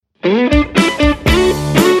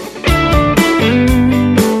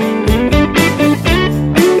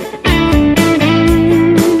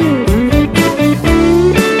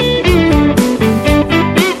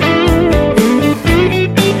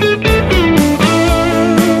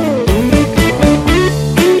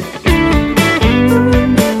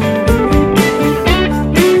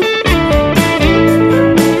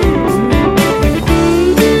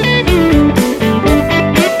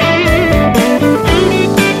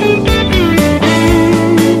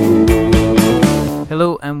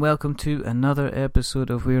welcome to another episode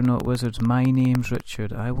of We're Not Wizards. My name's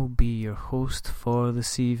Richard. I will be your host for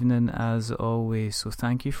this evening as always. So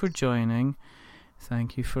thank you for joining.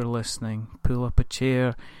 Thank you for listening. Pull up a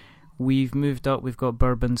chair. We've moved up. We've got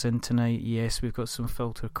bourbons in tonight. Yes, we've got some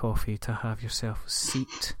filter coffee to have yourself a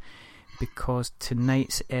seat, because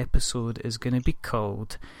tonight's episode is going to be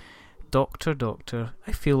called Doctor,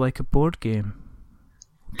 I Feel Like a Board Game.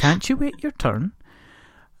 Can't you wait your turn?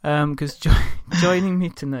 Because joining me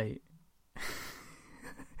tonight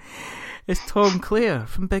is Tom Clare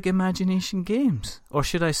from Big Imagination Games. Or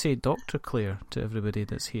should I say Dr. Clare to everybody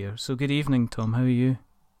that's here. So good evening, Tom. How are you?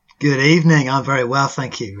 Good evening. I'm very well,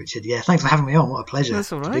 thank you, Richard. Yeah, thanks for having me on. What a pleasure.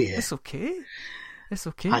 That's all right. To be here. It's okay. It's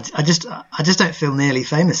okay. I just don't feel nearly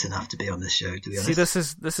famous enough to be on this show, to be honest. See,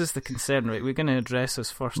 this is the concern, right? We're going to address this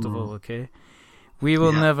first of all, okay? We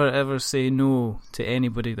will never ever say no to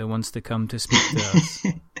anybody that wants to come to speak to us.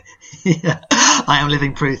 Yeah, I am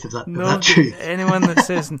living proof of that, that truth. Anyone that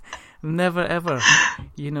says never ever,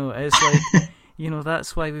 it's like,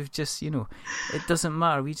 that's why we've just, it doesn't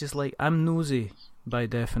matter. We just I'm nosy by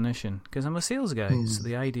definition, because I'm a sales guy. So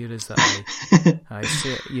the idea is that I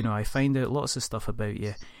say, I find out lots of stuff about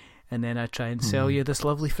you, and then I try and sell you this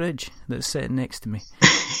lovely fridge that's sitting next to me.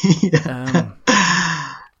 Yeah.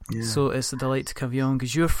 So it's a delight to have you on,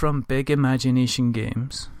 because you're from Big Imagination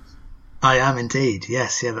Games. I am indeed.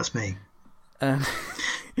 Yes, yeah, that's me. And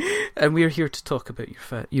we're here to talk about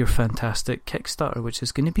your fantastic Kickstarter, which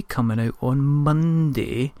is going to be coming out on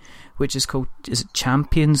Monday, which is called, is it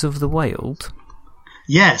Champions of the Wild?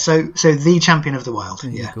 Yeah, so the Champion of the Wild.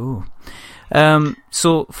 There you go.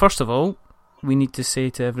 So first of all, we need to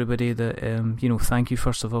say to everybody that thank you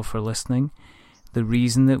first of all for listening. The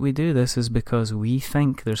reason that we do this is because we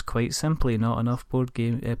think there's quite simply not enough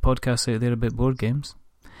podcasts out there about board games,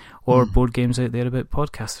 or board games out there about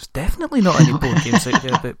podcasts. There's definitely not any board games out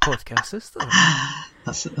there about podcasts, is there?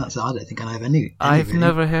 That's I don't think I have any. I've really.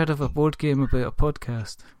 never heard of a board game about a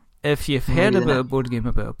podcast. If you've heard about a board game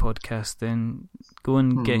about a podcast, then go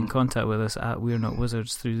and get in contact with us at We're Not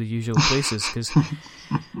Wizards through the usual places, because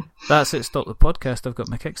that's it. Stop the podcast. I've got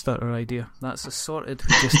my Kickstarter idea. That's sorted. We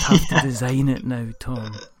just have to design it now,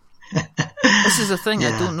 Tom. This is the thing.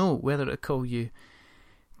 I don't know whether to call you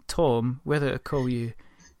Tom, whether to call you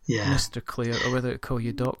Mr. Clare, or whether to call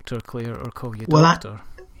you Dr. Clare, or call you Doctor.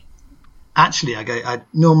 Actually, I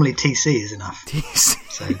normally TC is enough. TC.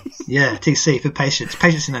 So, yeah, TC for patience.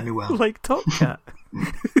 Patience to know me well. Like Top Cat.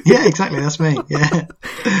 Yeah, exactly. That's me. Yeah.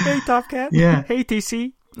 Hey, Top Cat. Yeah. Hey,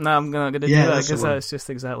 TC. No, I'm not going to do that, because that's just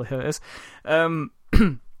exactly how it is. And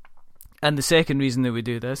the second reason that we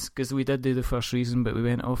do this, because we did do the first reason, but we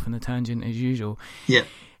went off on a tangent as usual. Yeah.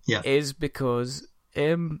 Is because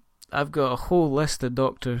I've got a whole list of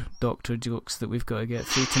doctor jokes that we've got to get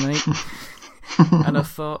through tonight. And I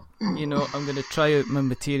thought, I'm going to try out my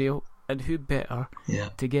material, and who better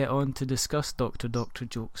to get on to discuss doctor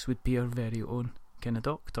jokes would be our very own kind of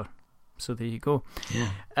doctor. So there you go. Yeah,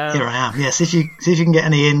 here I am. Yeah, see if you can get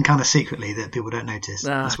any in kind of secretly that people don't notice.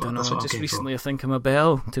 I don't know. Just recently, I think I'm a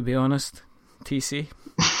bell, to be honest. TC.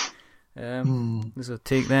 So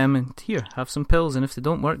take them and here, have some pills, and if they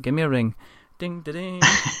don't work, give me a ring. Ding, ding.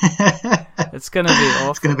 It's going to be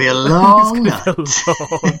awful. It's going to be a long night.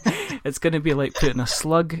 It's going to be like putting a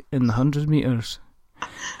slug in the 100 metres.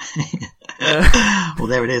 Well,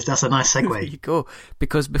 there it is. That's a nice segue. There you go.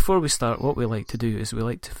 Because before we start, what we like to do is we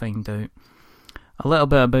like to find out a little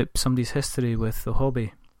bit about somebody's history with the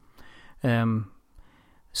hobby.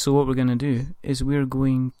 So what we're going to do is we're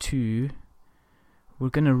going to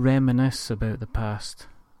reminisce about the past.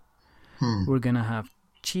 We're going to have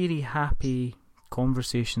cheery, happy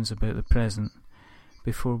conversations about the present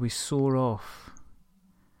before we soar off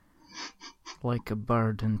like a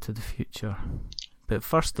bird into the future. But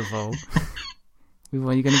first of all, you're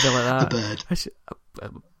going to be like that. A bird.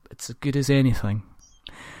 It's as good as anything.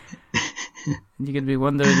 And you're going to be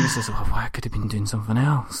wondering, I could have been doing something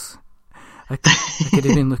else. I could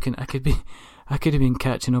have been looking. I could have been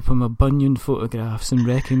catching up on my bunion photographs and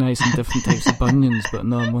recognising different types of bunions, but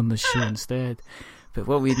no, I'm on the show instead. But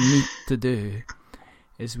what we need to do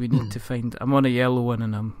is we need to find... I'm on a yellow one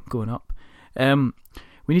and I'm going up.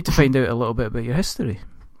 We need to find out a little bit about your history.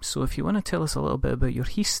 So if you want to tell us a little bit about your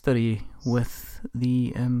history with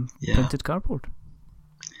the printed cardboard.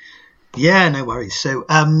 Yeah, no worries. So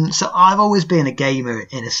I've always been a gamer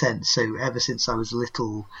in a sense. So ever since I was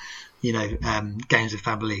little, games of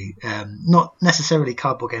family, not necessarily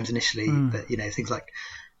cardboard games initially, but things like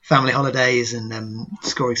family holidays and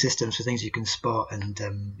scoring systems for things you can spot, and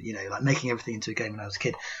like making everything into a game when I was a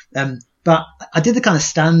kid. But I did the kind of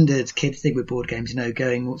standard kid thing with board games,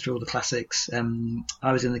 going through all the classics.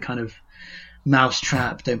 I was in the kind of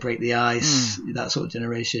Mousetrap, Don't Break the Ice, that sort of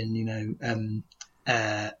generation, and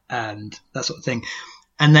that sort of thing.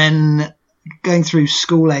 And then going through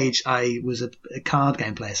school age, I was a card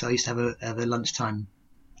game player, so I used to have a lunchtime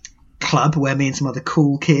club where me and some other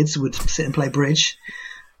cool kids would sit and play bridge.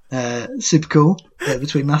 Super cool,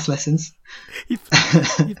 between maths lessons. You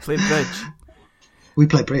played bridge? We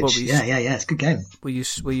played bridge. Yeah. It's a good game. Were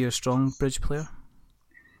you a strong bridge player?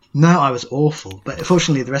 No, I was awful. But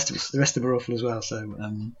fortunately, the rest of them were awful as well. So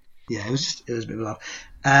it was a bit of a laugh.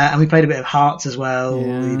 And we played a bit of Hearts as well.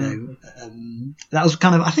 Yeah. That was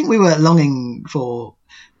kind of. I think we were longing for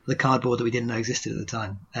the cardboard that we didn't know existed at the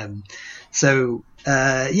time. So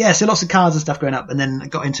lots of cards and stuff growing up, and then I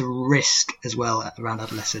got into Risk as well around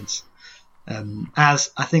adolescence.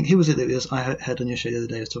 As I think, who was it that was I heard on your show the other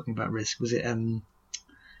day was talking about Risk? Was it?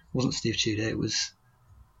 Wasn't Steve Tudor? It was.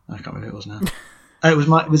 I can't remember who it was now. It was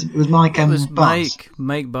Mike. Was Mike? It was Barnes.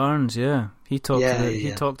 Mike Barnes. Yeah, he talked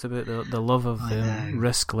about the love of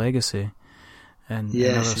Risk Legacy and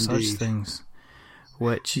other such things.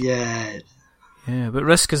 Which but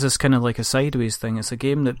Risk is this kind of like a sideways thing. It's a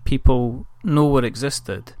game that people know what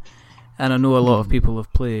existed, and I know a lot of people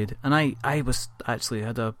have played. And I was actually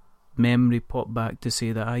had a memory pop back to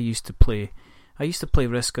say that I used to play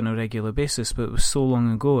Risk on a regular basis, but it was so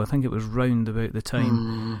long ago. I think it was round about the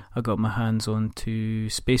time I got my hands on to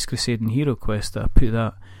Space Crusade and Hero Quest that I put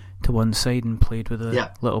that to one side and played with the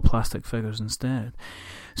little plastic figures instead.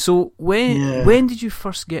 So when did you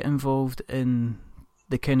first get involved in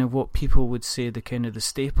the kind of what people would say the kind of the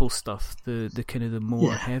staple stuff, the kind of the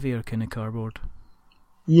more heavier kind of cardboard?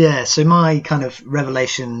 Yeah, so my kind of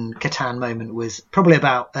revelation Catan moment was probably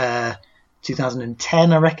about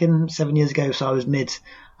 2010, I reckon, 7 years ago. So I was mid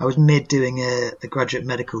doing a graduate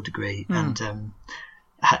medical degree, and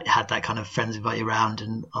had that kind of friends invite you around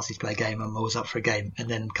and ask you to play a game. I'm always up for a game, and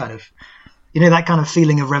then kind of, that kind of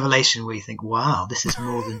feeling of revelation where you think, wow, this is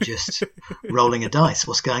more than just rolling a dice.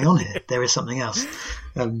 What's going on here? There is something else.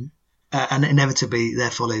 And inevitably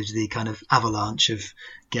there follows the kind of avalanche of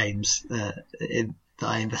games that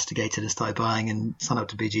I investigated and started buying and signed up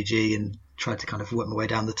to BGG and tried to kind of work my way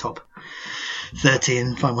down the top 30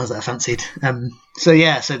 and find ones that I fancied. So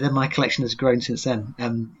then my collection has grown since then.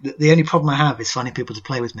 The only problem I have is finding people to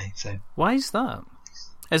play with me. So why is that?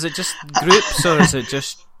 Is it just groups or is it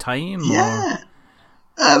just time? Yeah.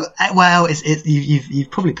 Well, you've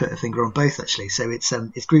probably put a finger on both actually. So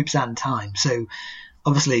it's groups and time. So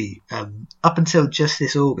obviously, up until just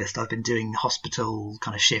this August, I've been doing hospital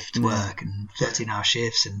kind of shift work and 13-hour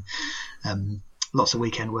shifts and lots of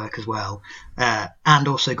weekend work as well, and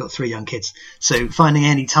also got 3 young kids. So finding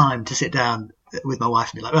any time to sit down with my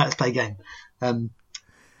wife and be like, right, let's play a game.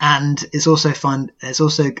 And it's also fun. It's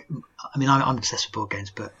also, I mean, I'm obsessed with board games,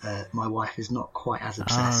 but my wife is not quite as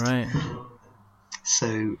obsessed. Right.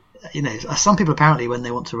 So, some people apparently, when they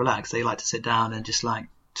want to relax, they like to sit down and just like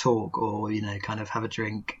talk or kind of have a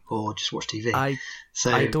drink or just watch TV. I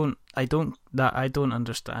don't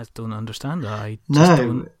understand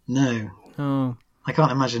that. No. I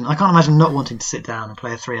can't imagine not wanting to sit down and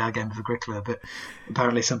play a 3-hour game of Agricola, but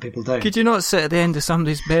apparently some people don't. Could you not sit at the end of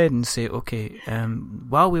somebody's bed and say, okay,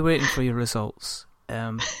 while we're waiting for your results,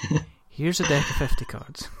 here's a deck of 50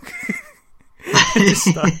 cards. Just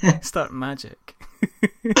start magic. Do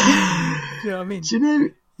you know what I mean? Do you know?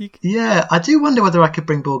 Yeah, I do wonder whether I could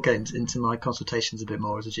bring board games into my consultations a bit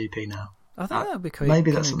more as a GP now. I think that would be quite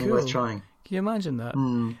maybe that's something cool. worth trying. Can you imagine that?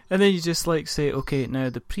 And then you just like say, okay, now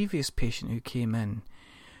the previous patient who came in,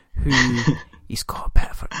 he's got a bit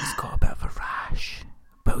of a rash,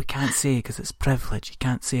 but we can't say because it's privilege. You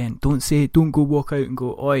can't say it. Don't go walk out and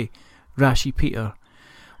go, oi, Rashy Peter.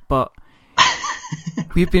 But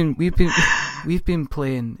we've been playing, we've been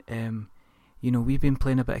playing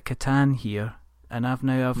a bit of Catan here, and I've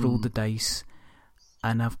rolled the dice,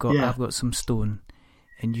 and I've got some stone,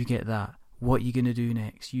 and you get that. What are you going to do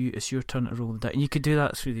next? It's your turn to roll the dice. And you could do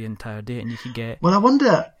that through the entire day, and you could get... Well, I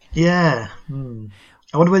wonder... Yeah.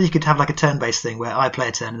 I wonder whether you could have like a turn-based thing where I play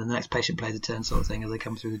a turn and then the next patient plays a turn sort of thing as they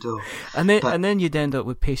come through the door. And then you'd end up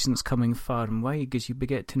with patients coming far and wide because you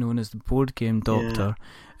get to known as the board game doctor. Yeah.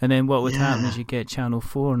 And then what would happen is you get Channel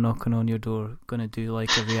 4 knocking on your door, going to do like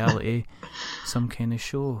a reality, some kind of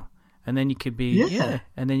show. And then you could be...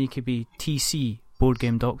 and then you could be TC, board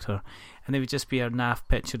game doctor. And they would just be a naff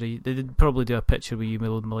picture. They'd probably do a picture where you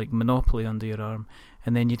with like Monopoly under your arm,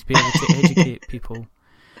 and then you'd be able to educate people.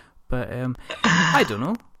 But I don't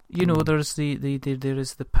know. you know, there's there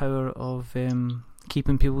is the power of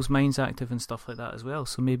keeping people's minds active and stuff like that as well.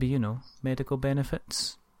 So maybe, you know, medical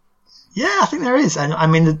benefits. Yeah, I think there is. And I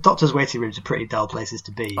mean, the doctor's waiting rooms are pretty dull places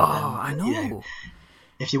to be. Oh, I know. You know,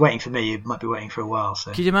 if you're waiting for me, you might be waiting for a while.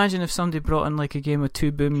 So, could you imagine if somebody brought in like a game of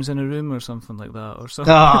Two Booms in a Room or something like that, or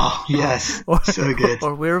something? Oh, yes, so good.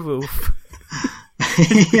 Or Werewolf.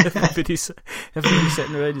 Everybody's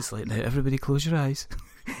sitting around. It's like, now everybody close your eyes,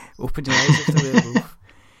 open your eyes at the werewolf.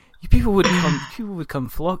 People would come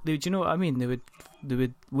flock. Do you know what I mean? They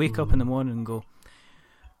would wake up in the morning and go,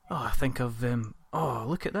 oh, I think I've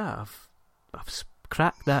look at that, I've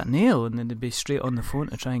cracked that nail, and then they'd be straight on the phone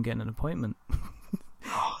to try and get an appointment.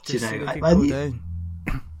 Oh, do you know,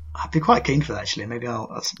 I'd be quite keen for that, actually. Maybe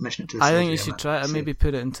I'll mention it to the I think you should try it and maybe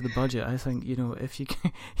put it into the budget. I think, you know, if you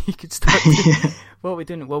could start. What we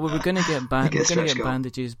didn't. Well, we were going to get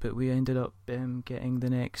bandages, but we ended up getting the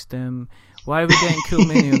next. Why are we getting Cool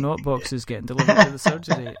Mini or not boxes getting delivered to the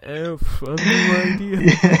surgery? I've no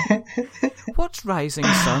idea. What's Rising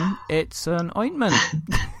Sun? It's an ointment.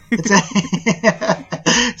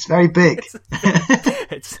 It's very big.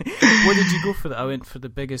 What did you go for that? I went for the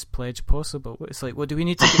biggest pledge possible. It's like, what do we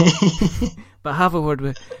need to do? But have a word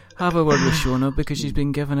with Shona, because she's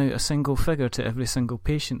been giving out a single figure to every single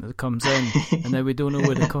patient that comes in, and now we don't know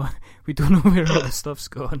where all the stuff's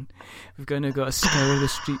gone. We've now got to scour the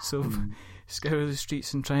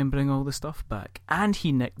streets and try and bring all the stuff back. And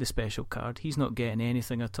he nicked the special card. He's not getting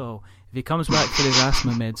anything at all. If he comes back for his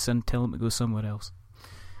asthma medicine, tell him to go somewhere else.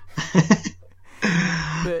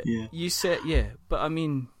 But yeah. You said, but I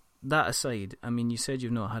mean, that aside, I mean, you said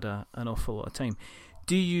you've not had an awful lot of time.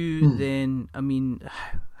 Do you then, I mean,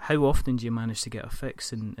 how often do you manage to get a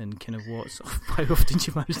fix, and kind of how often do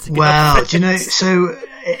you manage to get a fix? Do you know, so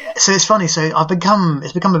it's funny, so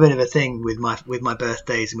it's become a bit of a thing with my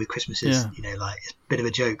birthdays and with Christmases, you know, like, it's a bit of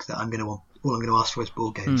a joke that all I'm going to ask for is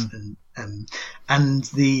board games, and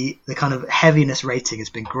the kind of heaviness rating has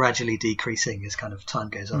been gradually decreasing as kind of time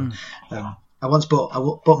goes on. I once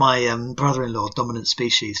bought my brother-in-law Dominant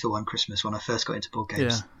Species for one Christmas when I first got into board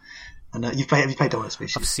games. Yeah. And have you played Dominant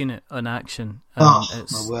Species? I've seen it in action. My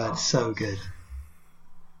word, so good.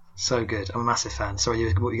 So good. I'm a massive fan. Sorry,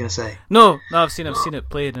 what were you going to say? No, I've seen it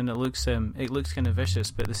played, and it looks kind of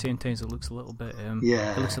vicious, but at the same time it looks a little bit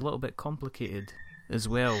it looks a little bit complicated as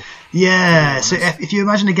well. Yeah, so if you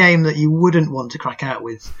imagine a game that you wouldn't want to crack out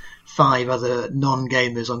with 5 other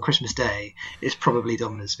non-gamers on Christmas Day, it's probably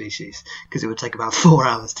Dominant Species, because it would take about 4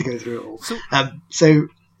 hours to go through it all. So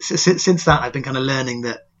since that, I've been kind of learning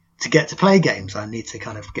that to get to play games, I need to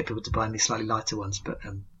kind of get people to buy me slightly lighter ones. But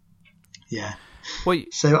yeah.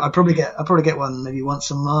 So I probably get one maybe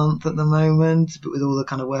once a month at the moment, but with all the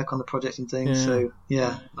kind of work on the project and things. Yeah. So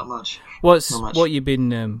yeah, not much. What have you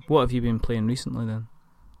been playing recently then?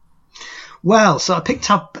 Well, so I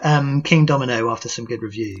picked up King Domino after some good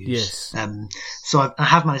reviews. Yes. So I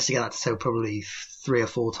have managed to get that to sale probably 3 or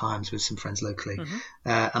 4 times with some friends locally,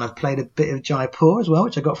 and I've played a bit of Jaipur as well,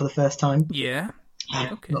 which I got for the first time. Yeah.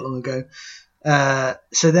 Not long ago.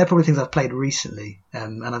 So they're probably things I've played recently,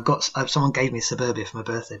 and someone gave me Suburbia for my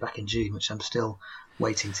birthday back in June, which I'm still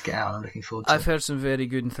waiting to get out. I'm looking forward to. I've heard some very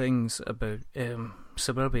good things about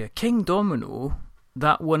Suburbia. King Domino,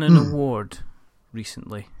 that won an award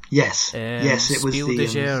recently. Yes, it was Spiel the des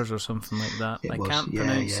Jahres or something like that. I can't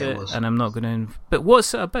pronounce it, was. and I'm not going to. But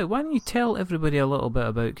what's it about? Why don't you tell everybody a little bit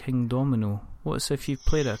about King Domino? If you've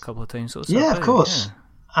played it a couple of times? What's it about? Of course. Yeah.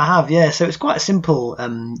 I have, yeah. So it's quite a simple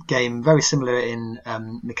game, very similar in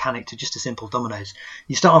mechanic to just a simple dominoes.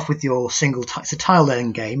 You start off with your single it's a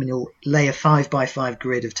tile-laying game, and you'll lay a 5x5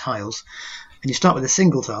 grid of tiles. And you start with a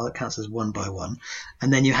single tile that counts as 1 by 1.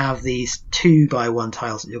 And then you have these 2 by 1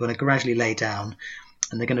 tiles that you're going to gradually lay down.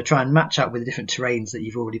 And they're going to try and match up with the different terrains that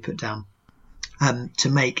you've already put down to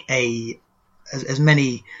make as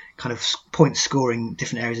many kind of point scoring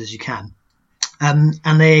different areas as you can. And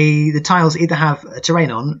the tiles either have a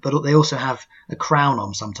terrain on, but they also have a crown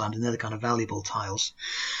on sometimes, and they're the kind of valuable tiles.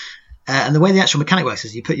 And the way the actual mechanic works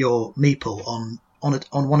is you put your meeple on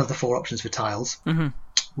one of the 4 options for tiles,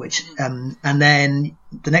 which and then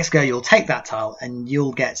the next go you'll take that tile and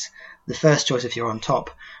you'll get the first choice if you're on top,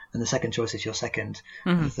 and the second choice if you're second,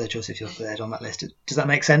 and the third choice if you're third on that list. Does that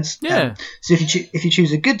make sense? Yeah. So if you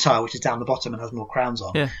choose a good tile, which is down the bottom and has more crowns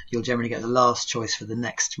on, you'll generally get the last choice for the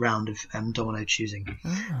next round of domino choosing.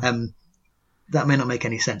 That may not make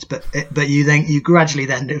any sense, but you gradually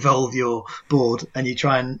then evolve your board, and you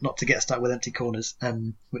try and not to get stuck with empty corners,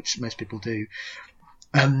 which most people do.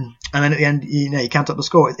 And then at the end, you count up the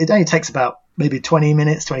score. It only takes about maybe 20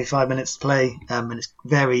 minutes, 25 minutes to play, and it's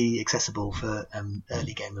very accessible for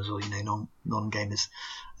early gamers or non-gamers.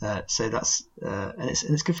 So that's and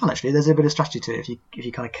it's good fun actually. There's a bit of strategy to it. If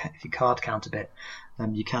you card count a bit,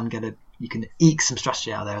 you can eke some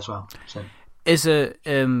strategy out of there as well. So is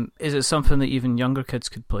it something that even younger kids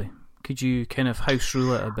could play? Could you kind of house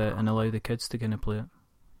rule it a bit and allow the kids to kind of play it?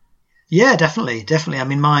 Yeah, definitely. I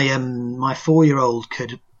mean, my 4-year-old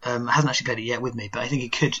could hasn't actually played it yet with me, but I think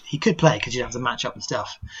he could play because you'd have to match up and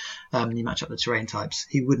stuff. You match up the terrain types.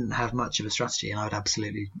 He wouldn't have much of a strategy, and I would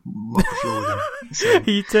absolutely mop the floor with him. So,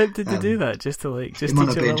 are you tempted to do that just to teach him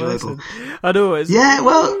a lesson? I know.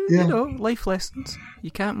 Life lessons.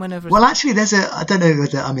 You can't win everything. Well, actually, I don't know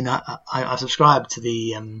whether, I mean, I subscribe to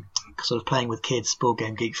the sort of Playing with Kids Board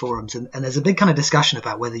Game Geek forums, and there's a big kind of discussion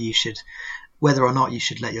about whether or not you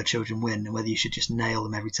should let your children win, and whether you should just nail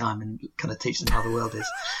them every time and kind of teach them how the world is.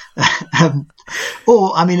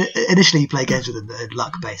 Or, I mean, initially you play games with them that are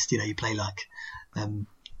luck-based. You play like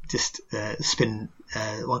just spin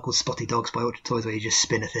one called Spotty Dogs by Ultra Toys, where you just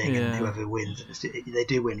spin a thing and whoever wins, they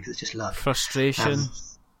do win because it's just luck. Frustration,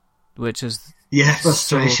 which is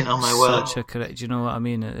frustration. Oh my word! Such a correct. Do you know what I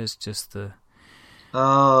mean? It is just the.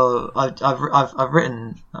 Oh, I've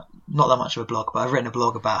written not that much of a blog, but I've written a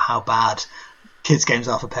blog about how bad kids games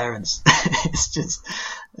are for parents. it's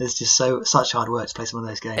just such hard work to play some of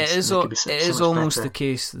those games. It is almost the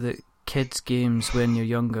case that kids games when you're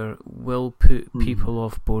younger will put people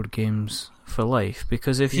off board games for life,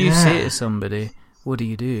 because if you say to somebody, what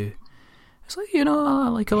do? It's like, I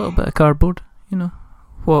like a little bit of cardboard,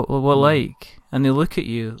 what like, and they look at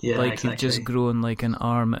you like exactly. You've just grown like an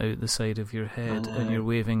arm out the side of your head and you're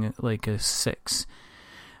waving like six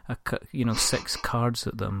cards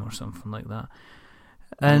at them or something like that.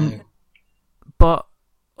 And but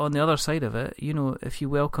on the other side of it, if you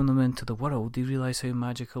welcome them into the world, they realise how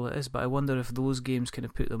magical it is. But I wonder if those games kind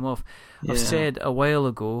of put them off. I've said a while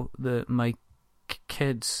ago that my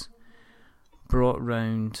kids brought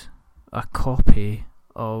round a copy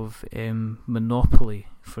of Monopoly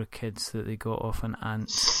for kids that they got off an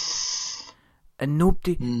aunt, and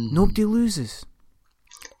nobody loses.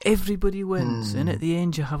 Everybody wins, and at the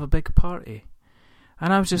end you have a big party.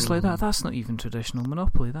 And I was just like, that's not even traditional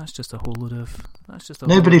Monopoly. That's just a whole load of.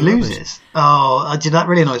 Nobody loses. Oh, that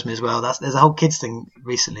really annoys me as well. There's a whole kids thing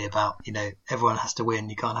recently about everyone has to win.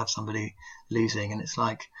 You can't have somebody losing, and it's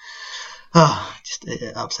like,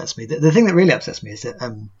 it upsets me. The thing that really upsets me is that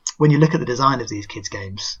when you look at the design of these kids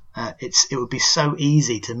games, it would be so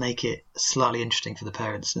easy to make it slightly interesting for the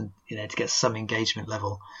parents, and to get some engagement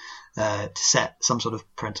level. To set some sort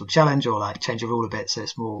of parental challenge or like change a rule a bit, so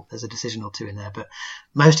it's more, there's a decision or two in there. But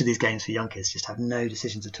most of these games for young kids just have no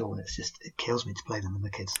decisions at all, and it kills me to play them with the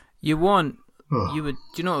kids. Do you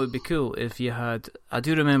know it would be cool if you had? I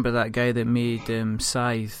do remember that guy that made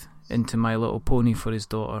Scythe into My Little Pony for his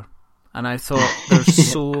daughter, and I thought there's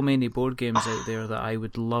so many board games out there that I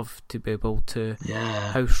would love to be able to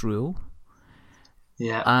house rule.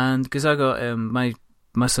 Yeah, and because I got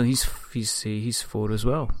my son, he's 4 as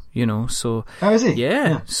well, so... Oh, is he?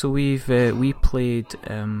 Yeah. So we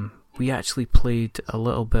actually played a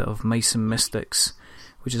little bit of Mice and Mystics,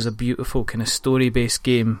 which is a beautiful kind of story-based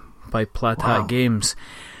game by Plaid Hat Games.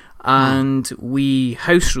 And we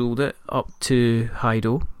house-ruled it up to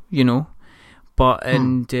Hydo, but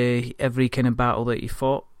in every kind of battle that he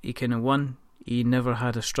fought, he kind of won. He never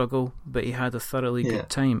had a struggle, but he had a thoroughly good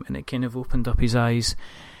time, and it kind of opened up his eyes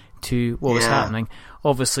to what was happening.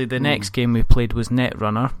 Obviously, the next game we played was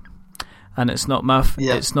Netrunner, and it's not my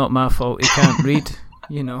fault he can't read.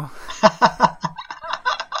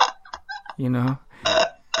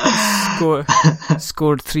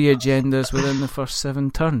 Scored 3 agendas within the first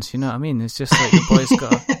 7 turns. You know what I mean? It's just like the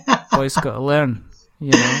boy's got to learn.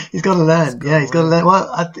 He's got to learn. He's got to learn.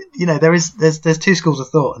 Well, there's 2 schools of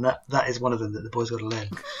thought, and that is one of them, that the boy's got to learn.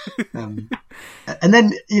 And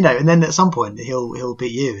then at some point he'll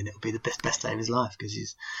beat you, and it'll be the best day of his life because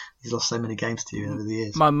he's lost so many games to you over the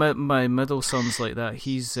years. My middle son's like that.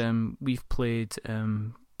 He's we've played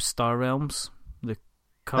Star Realms, the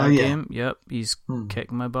card game. Yep, he's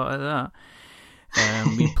kicked my butt at that.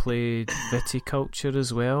 We played Viticulture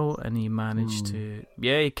as well, and he managed to.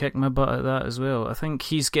 Yeah, he kicked my butt at that as well. I think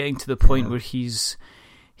he's getting to the point where he's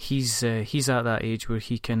at that age where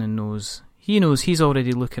he kind of knows. He knows he's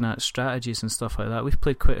already looking at strategies and stuff like that. We've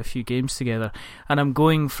played quite a few games together, and I'm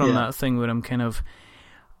going from that thing where I'm kind of,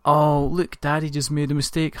 oh look, Daddy just made a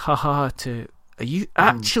mistake, haha, to, are you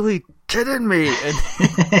actually kidding me? And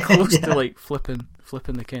close to like flipping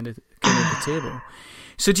the kind of the table.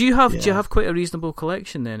 So do you have quite a reasonable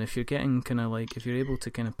collection then? If you're getting if you're able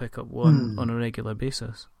to kind of pick up one on a regular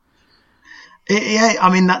basis. Yeah,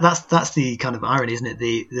 I mean that's the kind of irony, isn't it?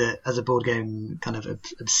 The as a board game kind of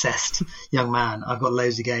obsessed young man, I've got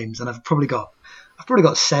loads of games, and I've probably got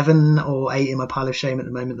 7 or 8 in my pile of shame at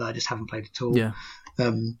the moment that I just haven't played at all. Yeah.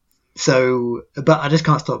 So, but I just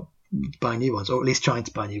can't stop buying new ones, or at least trying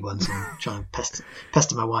to buy new ones, and try and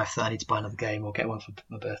pester my wife that I need to buy another game or get one for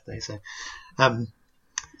my birthday. So,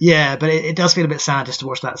 yeah, but it does feel a bit sad just to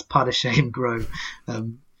watch that pile of shame grow.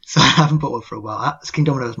 So I haven't bought one for a while. King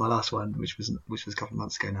Domino was my last one, which was a couple of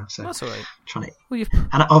months ago now. So that's all right. Trying to,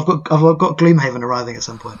 and I've got Gloomhaven arriving at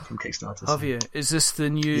some point from Kickstarter. Have you? Is this the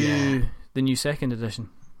new second edition?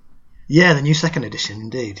 Yeah, the new second edition,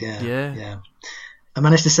 indeed. Yeah. I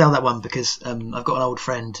managed to sell that one because I've got an old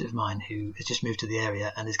friend of mine who has just moved to the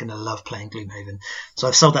area and is going to love playing Gloomhaven. So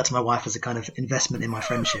I've sold that to my wife as a kind of investment in my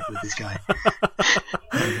friendship with this guy.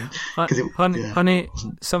 Honey,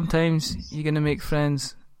 sometimes you're going to make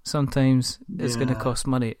friends. Sometimes it's going to cost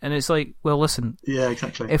money. And it's like, well, listen. Yeah,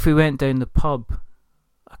 exactly. If we went down the pub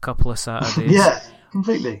a couple of Saturdays. Yeah,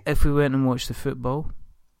 completely. If we went and watched the football.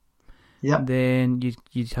 Yep. Then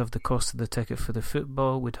you'd have the cost of the ticket for the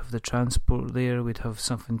football, we'd have the transport there, we'd have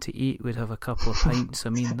something to eat, we'd have a couple of pints. I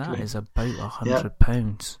mean, exactly. That is about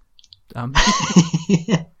 £100.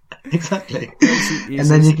 Yeah, exactly. And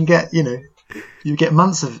then you can get, you get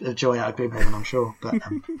months of joy out of Gloomhaven, I'm sure. But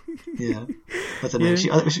yeah, I don't know. She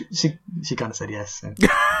kind of said yes, so we've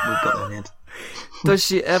got there in the end. Does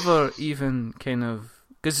she ever even kind of?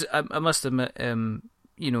 Because I must admit,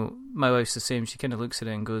 my wife's the same. She kind of looks at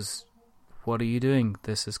it and goes, "What are you doing?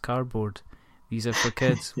 This is cardboard. These are for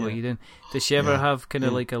kids. What are you doing?" Does she ever have kind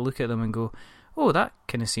of like a look at them and go, "Oh, that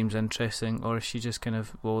kind of seems interesting," or is she just kind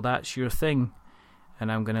of, "Well, that's your thing,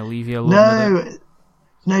 and I'm going to leave you alone with it"?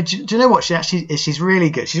 No, do you know what? She's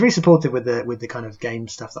really good. She's really supportive with the kind of game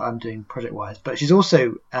stuff that I'm doing project wise. But she's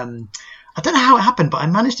also I don't know how it happened, but I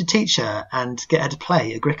managed to teach her and get her to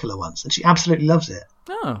play Agricola once, and she absolutely loves it.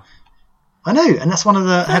 Oh, I know, and that's one of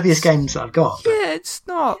the heaviest games that I've got. But, yeah, it's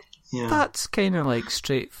not. Yeah. That's kind of like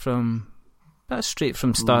straight from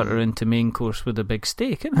starter into main course with a big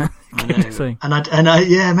steak, isn't it? Kind of thing. And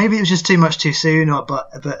I maybe it was just too much too soon,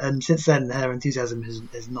 but since then her enthusiasm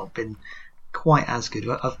has not been quite as good.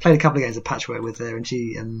 I've played a couple of games of Patchwork with her, and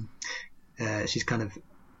she's kind of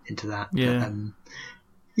into that. Yeah.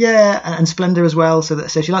 And Splendor as well. So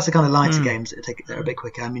she likes the kind of lighter games that are a bit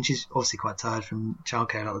quicker. I mean, she's obviously quite tired from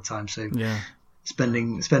childcare a lot of the time, so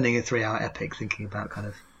spending a 3-hour epic thinking about kind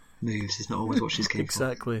of moves is not always what she's keen for.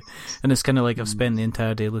 Exactly. And it's kind of like I've spent the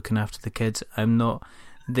entire day looking after the kids. I'm not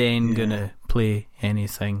then gonna play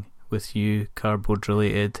anything with you cardboard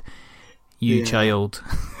related. Child.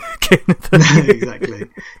 Kind of thing. Exactly.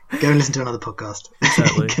 Go and listen to another podcast.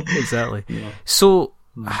 Exactly. Yeah. So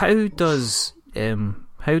how does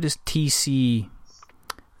TC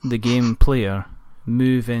the game player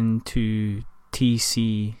move into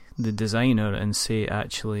TC the designer and say,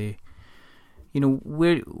 actually,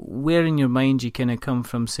 where in your mind you kind of come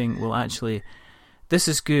from saying, well, actually, this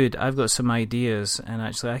is good, I've got some ideas, and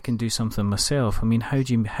actually I can do something myself. I mean, how did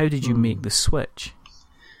you make the switch?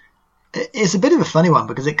 It's a bit of a funny one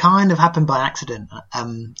because it kind of happened by accident,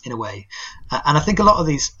 in a way, and I think a lot of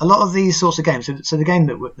these sorts of games. So the game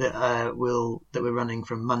that we're running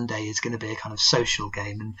from Monday is going to be a kind of social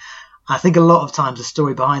game, and I think a lot of times the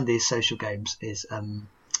story behind these social games is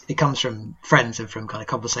it comes from friends and from kind of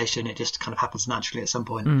conversation. It just kind of happens naturally at some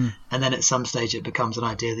point, and then at some stage it becomes an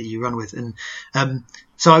idea that you run with. And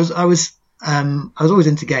so I was always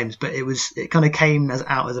into games, but it kind of came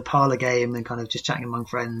out as a parlor game and kind of just chatting among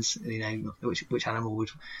friends, which animal would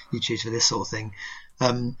you choose for this sort of thing.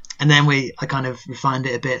 And then I kind of refined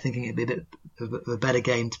it a bit, thinking it'd be a bit of a better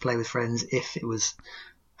game to play with friends if it was,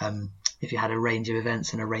 if you had a range of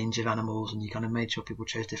events and a range of animals and you kind of made sure people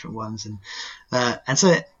chose different ones. And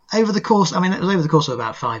so over the course, it was over the course of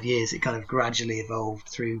about 5 years, it kind of gradually evolved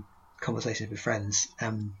through conversations with friends.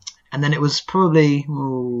 And then it was probably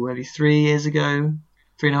maybe 3.5 years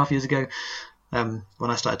ago,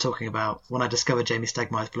 when I started talking about, when I discovered Jamie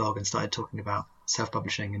Stegmaier's blog and started talking about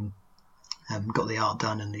self-publishing and got the art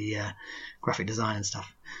done and the graphic design and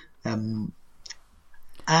stuff. And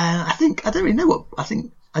I don't really know I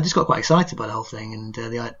think I just got quite excited by the whole thing, and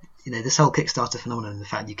this whole Kickstarter phenomenon, the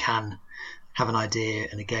fact you can have an idea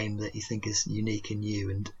and a game that you think is unique in you,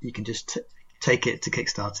 and you can just take it to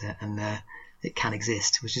Kickstarter and it can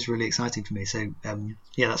exist, which is really exciting for me. So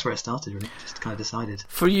that's where it started, really. Just kind of decided.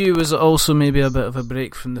 For you, was it also maybe a bit of a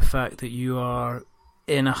break from the fact that you are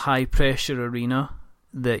in a high pressure arena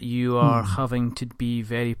that you are having to be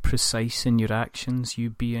very precise in your actions, you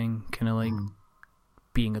being kind of like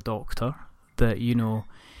being a doctor, that, you know,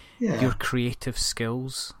 your creative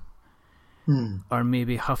skills are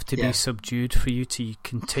maybe have to be subdued for you to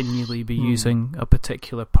continually be using a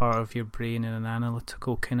particular part of your brain in an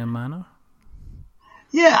analytical kind of manner?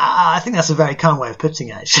 Yeah, I think that's a very calm way of putting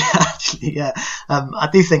it. Actually, yeah. I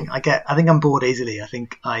do think I think I'm bored easily. I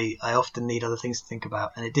think I often need other things to think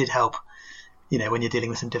about, and it did help. You know, when you're dealing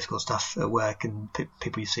with some difficult stuff at work and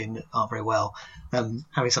people you've seen that aren't very well,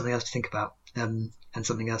 having something else to think about and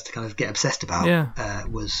something else to kind of get obsessed about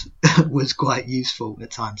was quite useful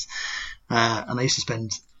at times. And I used to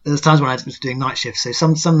spend. There was times when I was doing night shifts. So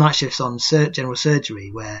some night shifts on general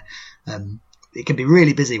surgery where it can be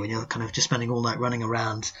really busy when you're kind of just spending all night running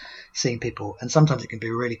around seeing people, and sometimes it can be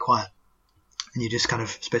really quiet and you're just kind of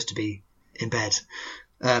supposed to be in bed.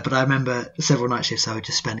 But I remember several night shifts I would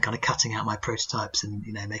just spend kind of cutting out my prototypes and,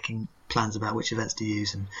 you know, making plans about which events to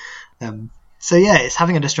use. And so, yeah, it's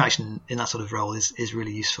having a distraction in that sort of role is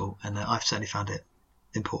really useful. And I've certainly found it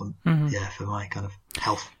important, for my kind of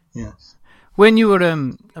health. Yeah. When you were,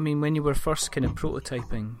 when you were first kind of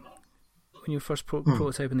prototyping,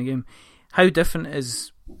 prototyping the game, how different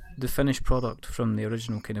is the finished product from the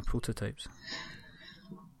original kind of prototypes?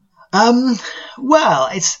 Well,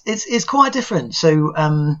 it's quite different. So,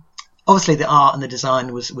 obviously the art and the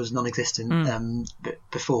design was non-existent,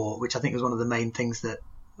 before, which I think was one of the main things that,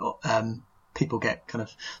 people get kind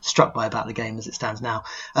of struck by about the game as it stands now.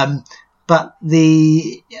 But as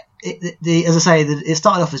I say, it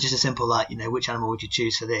started off as just a simple, like, you know, which animal would you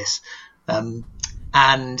choose for this?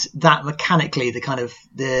 And that mechanically,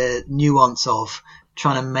 the nuance of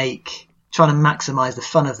trying to maximise the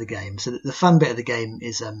fun of the game. So the fun bit of the game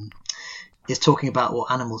is talking about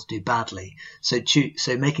what animals do badly. So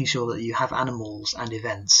making sure that you have animals and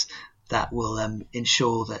events that will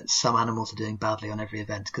ensure that some animals are doing badly on every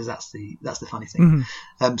event, because that's the funny thing.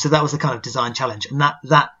 So that was the kind of design challenge, and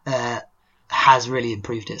that has really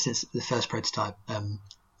improved it since the first prototype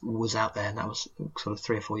was out there, and that was sort of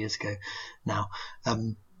 3 or 4 years ago now.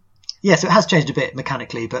 So it has changed a bit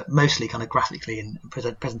mechanically, but mostly kind of graphically and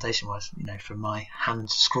presentation-wise. You know, from my hand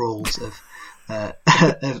scrawls of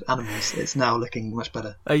animals, it's now looking much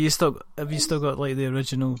better. Have you still got like the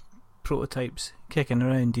original prototypes kicking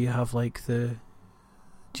around? Do you have like the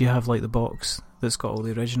box that's got all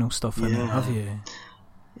the original stuff in it? Have you?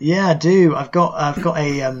 Yeah, I do. I've got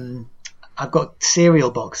a cereal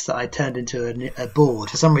box that I turned into a board.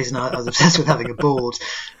 For some reason, I was obsessed with having a board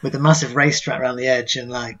with a massive racetrack around the edge and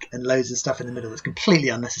loads of stuff in the middle that's completely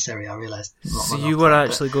unnecessary. I realised. So you were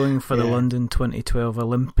actually going for the London 2012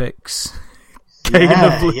 Olympics.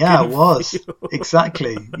 I was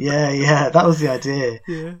exactly. That was the idea.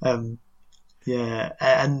 And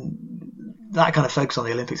that kind of focus on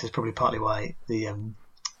the Olympics is probably partly why the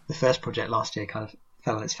first project last year kind of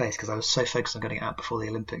fell on its face, because I was so focused on getting it out before the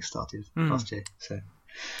Olympics started last year. So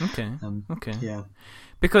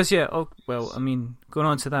because going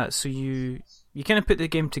on to that, so you kind of put the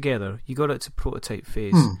game together, you got it to prototype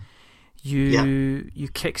phase. You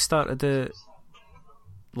kickstarted it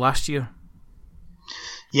last year.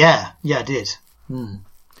 I did.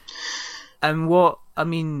 And what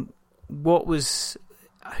was?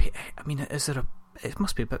 Is there it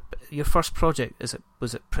must be, but your first project,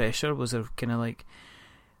 was it pressure? Was there kind of like,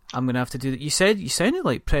 I'm going to have to do that? You sounded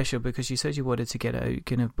like pressure, because you said you wanted to get it out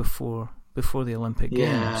kind of before the Olympic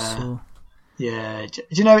Games. So. Yeah. Do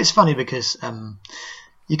you know, it's funny because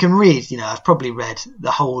you can read, you know, I've probably read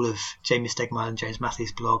the whole of Jamie Stegmaier and James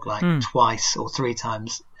Matthews' blog twice or 3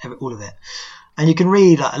 times, all of it. And you can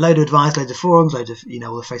read a load of advice, loads of forums, loads of, you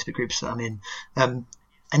know, all the Facebook groups that I'm in.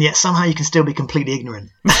 And yet somehow you can still be completely ignorant,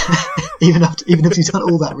 even if you've done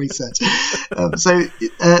all that research. So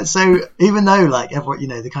even though, like, everyone, you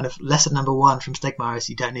know, the kind of lesson number 1 from Stegmaier is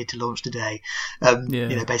you don't need to launch today.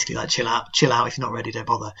 You know, basically like chill out if you're not ready, don't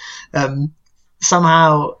bother.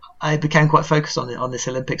 Somehow I became quite focused on this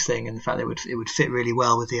Olympics thing, and the fact that it would fit really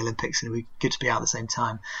well with the Olympics, and it would be good to be out at the same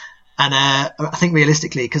time. And I think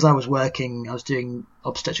realistically, because I was doing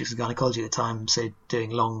obstetrics and gynecology at the time, so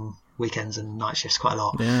doing long weekends and night shifts quite a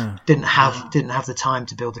lot. Didn't have the time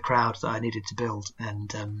to build the crowd that I needed to build,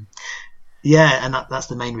 and and that's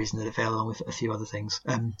the main reason that it failed, along with a few other things.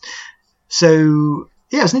 So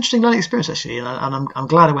it was an interesting learning experience actually, and I'm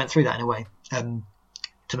glad I went through that in a way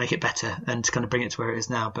to make it better and to kind of bring it to where it is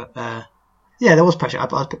now. But there was pressure. I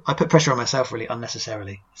put pressure on myself really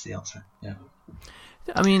unnecessarily. Is the answer.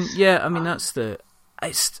 That's the.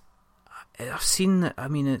 I've seen that.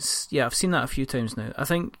 I've seen that a few times now. I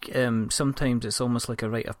think sometimes it's almost like a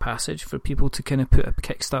rite of passage for people to kind of put a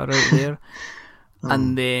Kickstarter out there,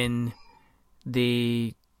 and then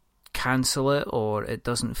they cancel it or it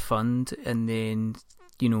doesn't fund, and then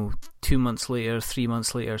 2 months later, 3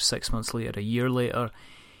 months later, 6 months later, a year later,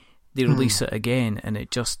 they release it again, and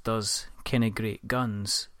it just does kind of great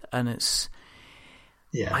guns. And it's,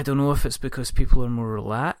 I don't know if it's because people are more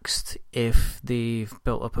relaxed, if they've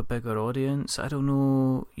built up a bigger audience. I don't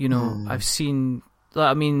know. I've seen,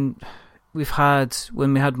 we've had,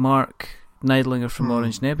 when we had Mark Neidlinger from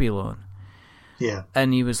Orange Nebula on,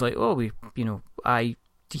 and he was like,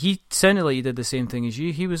 he sounded like he did the same thing as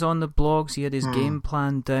you. He was on the blogs, he had his game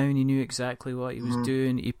plan down, he knew exactly what he was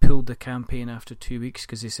doing. He pulled the campaign after 2 weeks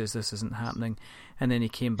because he says this isn't happening, and then he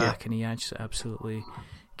came back and he absolutely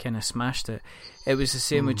kind of smashed it. It was the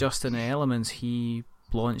same with Justin at Elements. He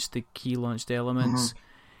launched Elements,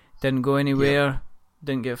 didn't go anywhere,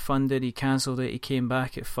 didn't get funded, he cancelled it, he came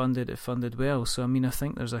back, it funded well. So I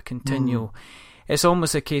think there's a continual, it's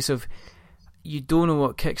almost a case of, you don't know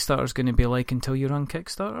what Kickstarter's going to be like until you're on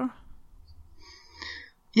Kickstarter.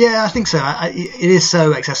 Yeah, I think so. It is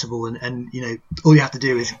so accessible, and all you have to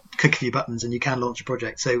do is click a few buttons and you can launch a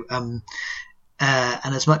project. So, and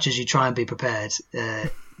as much as you try and be prepared,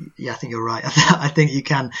 I think you're right. I think you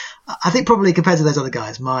can. I think probably compared to those other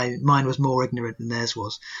guys, mine was more ignorant than theirs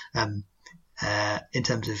was. In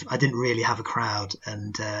terms of, I didn't really have a crowd,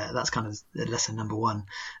 and that's kind of lesson number one.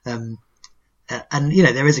 And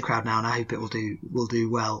there is a crowd now, and I hope it will do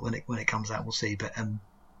well when it comes out. We'll see, but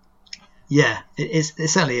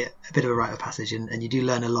it's certainly a bit of a rite of passage, and you do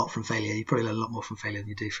learn a lot from failure. You probably learn a lot more from failure than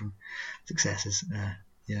you do from successes.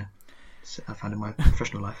 So I found in my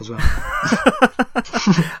professional life as well.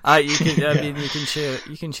 You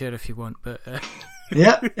can share if you want, but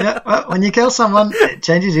yeah. Well, when you kill someone, it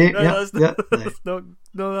changes you.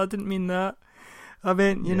 No, I didn't mean that. I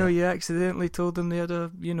meant, you accidentally told them they had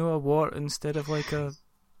a wart instead of like a,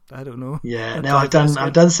 I don't know. Yeah, no, I've done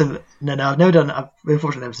some. No, I've never done. I've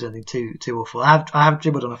unfortunately never done anything too awful. I have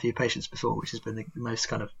dribbled on a few patients before, which has been the most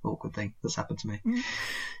kind of awkward thing that's happened to me.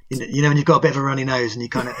 When you've got a bit of a runny nose and you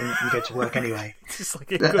go to work anyway. It's just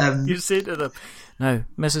like you say to them, now,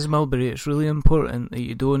 Mrs. Mulberry, it's really important that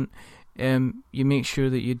you don't. You make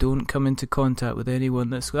sure that you don't come into contact with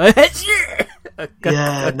anyone that's.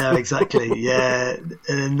 No, exactly. Yeah,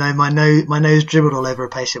 no, my nose dribbled all over a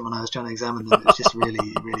patient when I was trying to examine them. It was just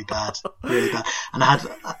really, really bad, really bad. And I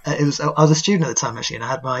was a student at the time actually, and I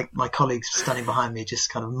had my colleagues standing behind me, just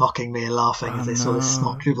kind of mocking me and laughing as they saw this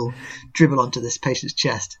snot dribble onto this patient's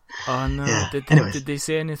chest. Oh no! Yeah. Did they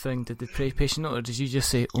say anything? Did they pray patient, or did you just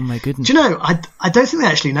say, "Oh my goodness"? Do you know? I don't think they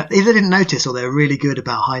actually know. Either they didn't notice, or they were really good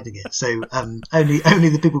about hiding it. So only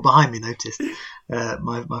the people behind me noticed,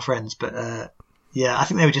 my friends, but. Yeah, I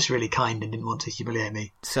think they were just really kind and didn't want to humiliate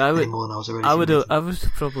me any more than I was already. I would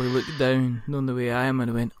probably look down, knowing the way I am,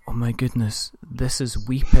 and I went, "Oh my goodness, this is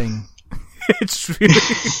weeping. It's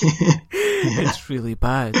really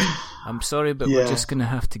bad. I'm sorry, but we're just going to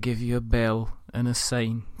have to give you a bell and a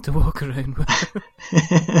sign to walk around with."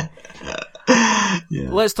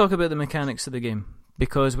 Let's talk about the mechanics of the game,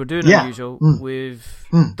 because we're doing our usual. We've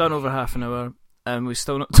done over half an hour, and we're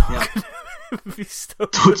still not talking. We still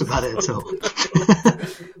talked about it at all.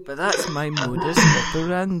 But that's my modus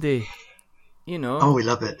operandi. Oh, we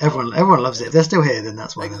love it. Everyone loves it. If they're still here, then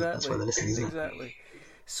that's why they're listening. Exactly.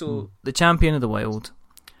 So, the Champion of the Wild.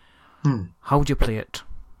 How would you play it?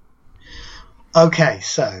 Okay,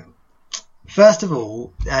 so first of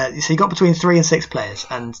all, so you got between 3 and 6 players,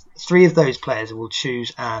 and 3 of those players will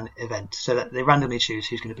choose an event, so that they randomly choose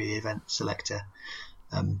who's going to be the event selector.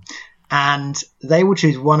 And they will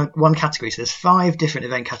choose one category. So there's 5 different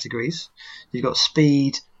event categories. You've got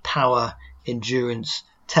speed, power, endurance,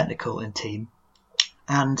 technical, and team.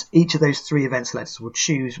 And each of those 3 event selectors will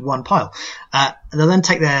choose one pile. And they'll then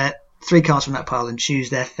take their 3 cards from that pile and choose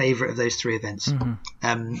their favourite of those 3 events.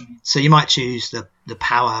 So you might choose the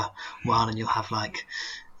power one, and you'll have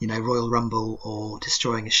Royal Rumble or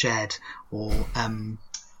destroying a shed, or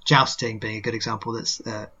jousting being a good example that's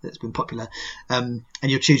been popular, and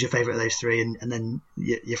you'll choose your favourite of those 3, and then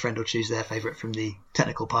your friend will choose their favourite from the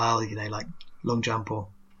technical pile, like long jump or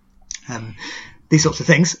these sorts of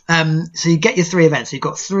things. So you get your 3 events. So you've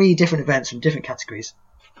got 3 different events from different categories,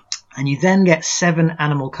 and you then get 7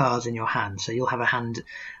 animal cards in your hand. So you'll have a hand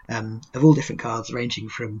of all different cards, ranging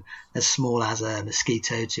from as small as a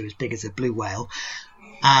mosquito to as big as a blue whale,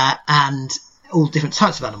 and all different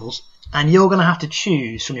types of animals. And you're going to have to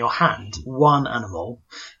choose from your hand one animal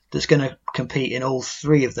that's going to compete in all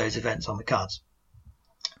 3 of those events on the cards.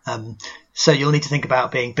 So you'll need to think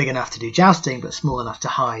about being big enough to do jousting, but small enough to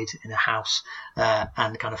hide in a house,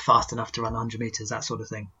 and kind of fast enough to run 100 meters, that sort of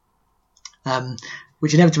thing.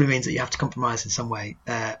 which inevitably means that you have to compromise in some way.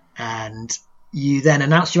 And you then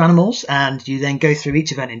announce your animals, and you then go through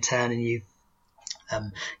each event in turn, and you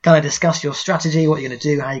kind of discuss your strategy, what you're going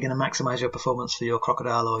to do, how you're going to maximize your performance for your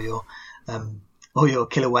crocodile or your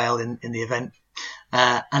killer whale in the event.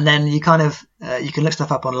 And then you kind of you can look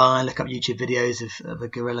stuff up online, look up YouTube videos of a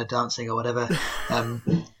gorilla dancing or whatever.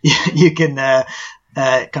 You can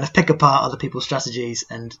kind of pick apart other people's strategies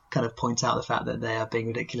and kind of point out the fact that they are being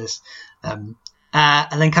ridiculous. And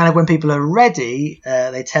then kind of when people are ready,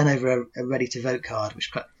 they turn over a ready to vote card,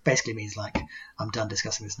 which basically means like, I'm done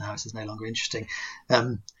discussing this now, this is no longer interesting.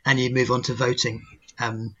 And you move on to voting.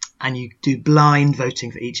 And you do blind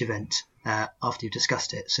voting for each event after you've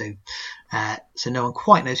discussed it. So no one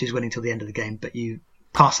quite knows who's winning till the end of the game, but you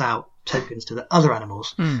pass out tokens to the other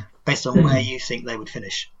animals based on where you think they would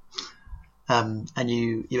finish. And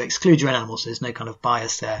you exclude your own animals, so there's no kind of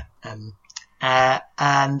bias there.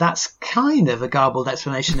 And that's kind of a garbled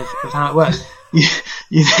explanation of how it works.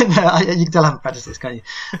 You can tell I haven't practiced this, can't you?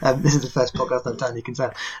 This is the first podcast I've done, you can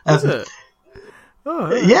tell. Is it?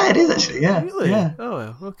 Oh, right. Yeah, it is actually. Yeah, really? Yeah. Oh,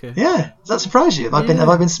 well, okay. Yeah, does that surprise you? Have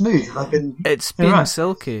I been smooth? It's been right?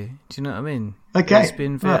 Silky. Do you know what I mean? Okay. It's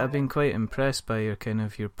been. Right. I've been quite impressed by your kind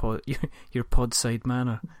of your pod side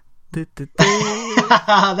manner. There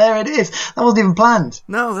it is. That wasn't even planned.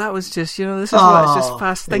 No, that was just, this is what it's just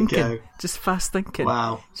fast thinking. Just fast thinking.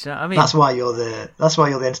 Wow. Do you know what I mean? That's why you're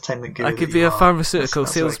the entertainment guru. I could be a pharmaceutical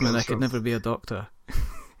salesman. I could never be a doctor.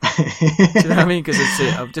 Do you know what I mean? Because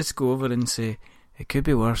I'd just go over and say, it could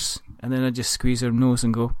be worse, and then I'd just squeeze her nose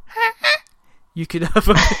and go, you could have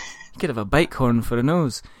a bike horn for a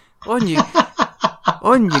nose. On you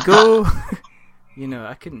go.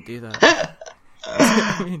 I couldn't do that.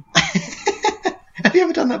 I mean, have you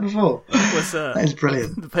ever done that before? What's that? That is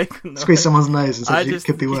brilliant. The bike, no. Squeeze someone's nose and say it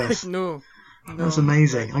could be worse. No, that's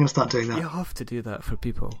amazing. I'm going to start doing that. You have to do that for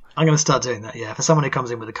people. I'm going to start doing that. Yeah, for someone who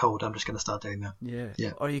comes in with a cold, I'm just going to start doing that.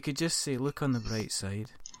 Yeah. Or you could just say, look on the bright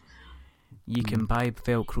side. You can buy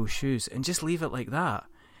Velcro shoes and just leave it like that,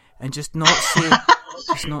 and just not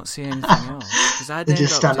say anything else. Because I'd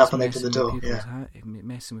just stand up and open the door.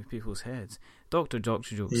 Messing with people's heads. Doctor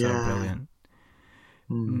jokes are brilliant.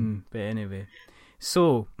 But anyway,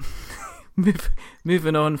 so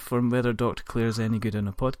moving on from whether Dr. Clare's any good on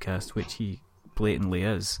a podcast, which he blatantly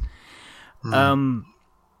is.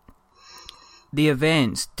 The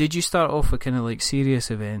events, did you start off with kind of like serious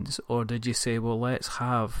events, or did you say, well, let's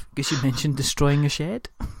have, because you mentioned destroying a shed?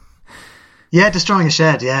 Yeah, destroying a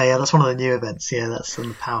shed, yeah, that's one of the new events, yeah, that's in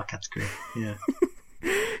the power category, yeah.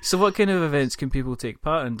 So what kind of events can people take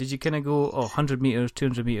part in? Did you kind of go, 100 metres,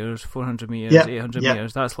 200 metres, 400 metres, 800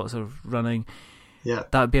 metres, that's lots of running. Yeah.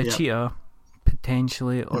 That would be a cheetah,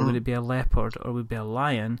 potentially, or would it be a leopard, or would it be a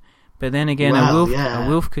lion? But then again, a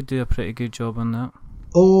wolf could do a pretty good job on that.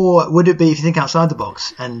 Or would it be, if you think outside the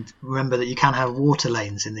box, and remember that you can have water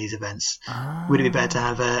lanes in these events, would it be better to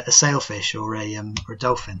have a sailfish or a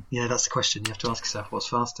dolphin? That's the question you have to ask yourself. What's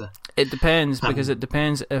faster? It depends, because it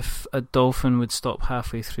depends if a dolphin would stop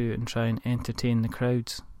halfway through and try and entertain the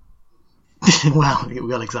crowds.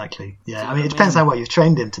 well, exactly. Yeah, I mean, it depends how well you've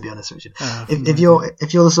trained him, to be honest, Richard. If you're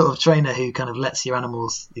the sort of trainer who kind of lets your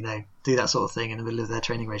animals, do that sort of thing in the middle of their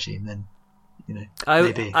training regime, then,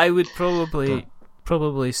 maybe. I would probably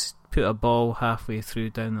put a ball halfway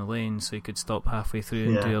through down the lane so he could stop halfway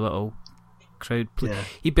through and do a little crowd play. Yeah.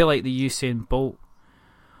 He'd be like the Usain Bolt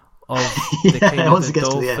of the kind of the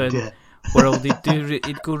dolphin world.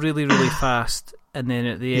 He'd go really, really fast, and then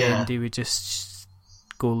at the end he would just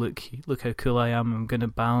go, look how cool I am. I'm going to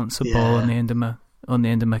balance a ball on the end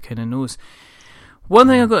of my kind of nose. One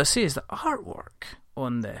thing I've got to say is the artwork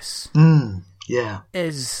on this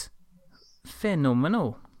is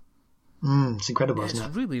phenomenal. It's incredible, isn't it?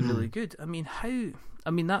 It's really, really good. I mean,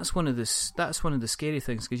 that's one of the scary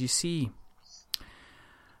things, because you see,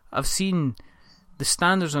 I've seen the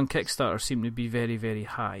standards on Kickstarter seem to be very, very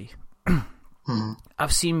high.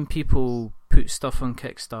 I've seen people put stuff on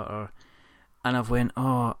Kickstarter, and I've went,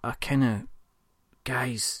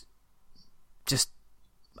 guys, just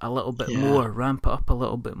a little bit more, ramp it up a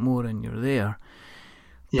little bit more, and you're there.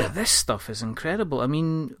 Yeah. But this stuff is incredible. I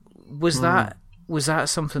mean, was that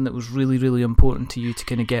something that was really, really important to you to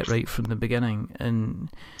kind of get right from the beginning?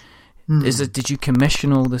 And did you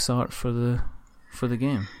commission all this art for the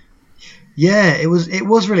game? Yeah, it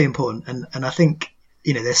was really important, and I think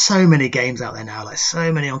there's so many games out there now, like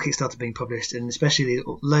so many on Kickstarter being published, and especially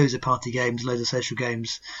loads of party games, loads of social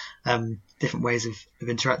games, different ways of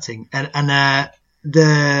interacting, and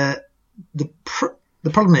the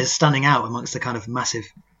problem is standing out amongst the kind of massive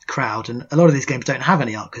crowd, and a lot of these games don't have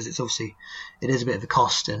any art because it is a bit of a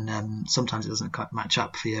cost, and sometimes it doesn't quite match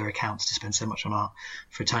up for your accounts to spend so much on art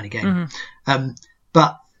for a tiny game.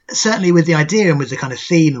 But certainly with the idea and with the kind of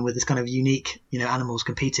theme and with this kind of unique, animals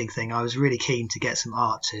competing thing, I was really keen to get some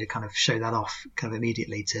art to kind of show that off kind of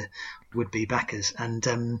immediately to would-be backers. And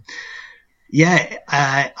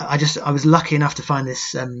I was lucky enough to find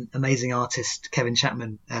this amazing artist, Kevin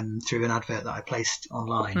Chapman, through an advert that I placed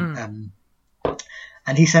online.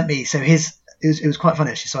 And he sent me, it was quite fun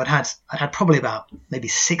actually. So I'd had probably about maybe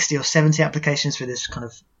 60 or 70 applications for this kind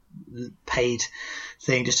of paid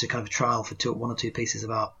thing, just to kind of trial for one or two pieces of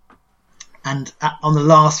art. And on the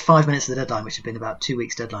last 5 minutes of the deadline, which had been about 2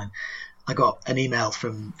 weeks deadline, I got an email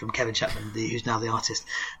from Kevin Chapman, who's now the artist,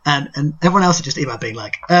 and everyone else had just emailed being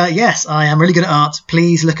like, yes, I am really good at art,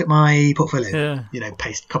 please look at my portfolio.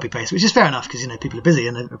 Copy paste, which is fair enough because people are busy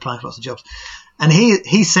and they're applying for lots of jobs. And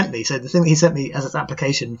he sent me, so the thing that he sent me as an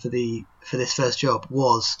application for this first job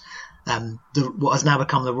was what has now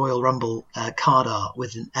become the Royal Rumble card art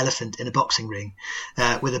with an elephant in a boxing ring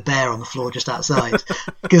with a bear on the floor just outside.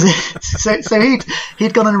 Because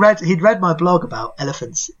he'd gone and read my blog about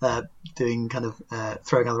elephants doing kind of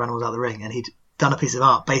throwing other animals out of the ring, and he'd done a piece of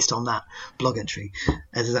art based on that blog entry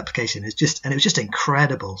as his application. It was just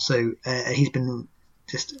incredible. So he's been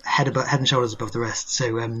just head and shoulders above the rest.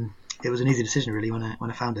 So it was an easy decision really when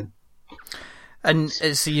I found him. And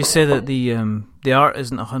so you say that the art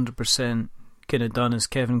isn't 100% kind of done. Is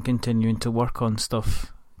Kevin continuing to work on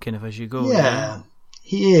stuff kind of as you go? Yeah,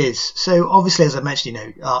 he is. So obviously, as I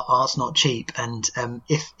mentioned, art's not cheap, and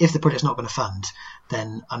if the project's not going to fund,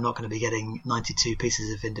 then I'm not going to be getting 92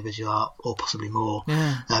 pieces of individual art or possibly more.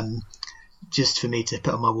 Yeah. Just for me to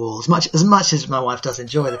put on my wall, as much as my wife does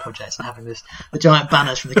enjoy the project and having the giant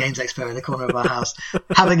banners from the Games Expo in the corner of our house,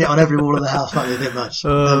 having it on every wall of the house might be a bit much.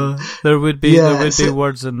 There would be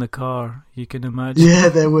words in the car, you can imagine. Yeah,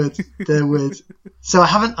 there would. So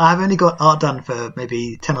I've only got art done for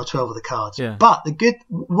maybe 10 or 12 of the cards. Yeah. But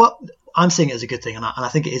what I'm seeing it as a good thing, and I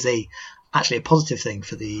think it is actually a positive thing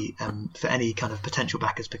for for any kind of potential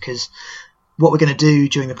backers, because what we're going to do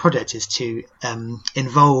during the project is to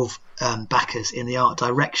involve backers in the art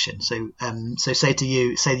direction. So say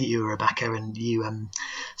that you were a backer and you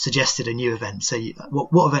suggested a new event. So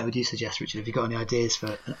what event would you suggest, Richard? Have you got any ideas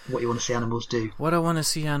for what you want to see animals do? What I want to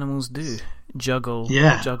see animals do? Juggle.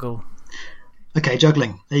 Yeah. Juggle. Okay,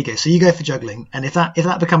 juggling. There you go. So you go for juggling, and if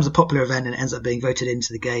that becomes a popular event and ends up being voted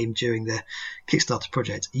into the game during the Kickstarter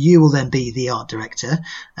project, you will then be the art director,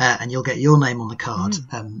 and you'll get your name on the card,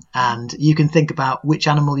 and you can think about which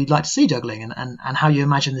animal you'd like to see juggling, and how you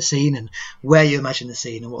imagine the scene, and where you imagine the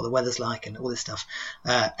scene, and what the weather's like, and all this stuff,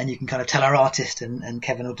 and you can kind of tell our artist, and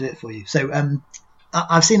Kevin will do it for you. So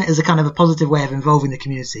I've seen it as a kind of a positive way of involving the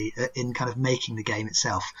community in kind of making the game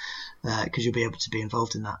itself, because you'll be able to be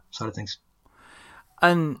involved in that side of things.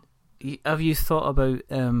 And have you thought about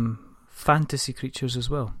fantasy creatures as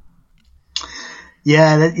well?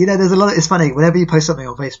 Yeah, there's a lot. It's funny, whenever you post something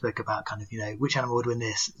on Facebook about kind of, which animal would win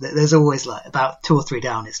this, there's always like about 2 or 3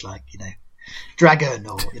 down. It's like, dragon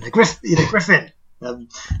or griffin,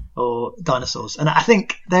 or dinosaurs. And I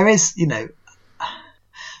think there is, the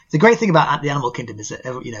great thing about the animal kingdom is that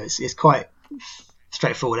it's quite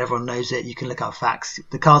straightforward. Everyone knows it. You can look up facts.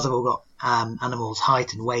 The cards have all got animals'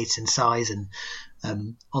 height and weight and size and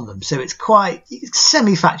on them, so it's quite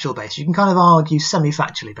semi-factual based. You can kind of argue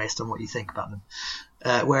semi-factually based on what you think about them,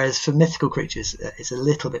 whereas for mythical creatures it's a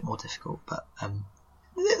little bit more difficult, but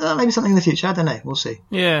maybe something in the future, I don't know, we'll see.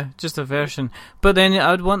 Yeah, just a version, but then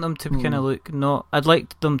I'd want them to kind of look I'd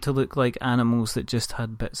like them to look like animals that just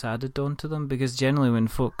had bits added onto them, because generally when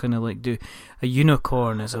folk kind of like do a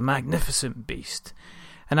unicorn as a magnificent beast,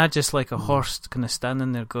 and I just like a horse kind of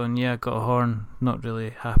standing there going, yeah, I got a horn, not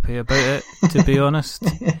really happy about it, to be honest.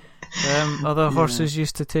 Other horses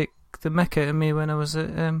used to take the mick out of me when I was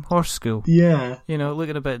at horse school. Yeah.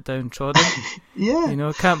 Looking a bit downtrodden.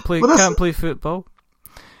 Yeah. Can't play football.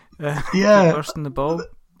 Yeah. Bursting the ball.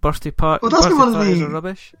 Bursty parts are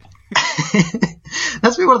rubbish.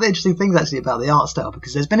 That's been one of the interesting things actually about the art style,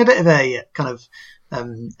 because there's been a bit of a kind of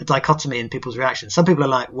a dichotomy in people's reactions. Some people are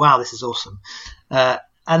like, wow, this is awesome.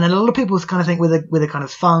 And then a lot of people kind of think with a kind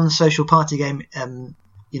of fun social party game,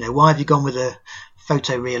 why have you gone with a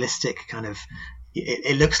photorealistic kind of?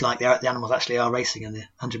 It looks like the animals actually are racing in the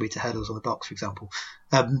 100-meter hurdles on the box, for example.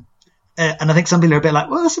 And I think some people are a bit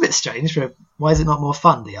like, well, that's a bit strange. Why is it not more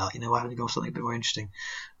fun, the art? Why haven't you gone for something a bit more interesting?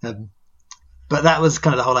 But that was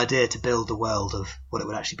kind of the whole idea, to build the world of what it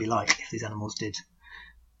would actually be like if these animals did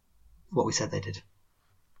what we said they did.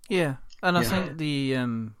 Yeah, and I think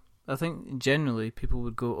I think generally people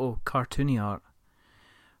would go, oh, cartoony art.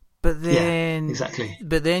 But then, exactly.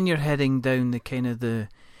 But then you're heading down the kind of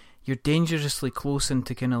you're dangerously close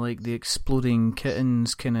into kind of like the exploding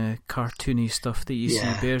kittens kind of cartoony stuff that you see,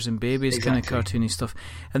 bears and babies kind of cartoony stuff,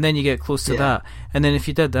 and then you get close to that, and then if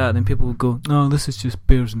you did that, then people would go, "No, this is just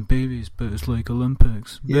bears and babies, but it's like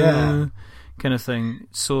Olympics," kind of thing.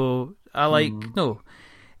 So I like no,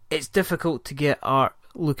 it's difficult to get art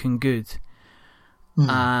looking good,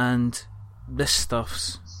 and this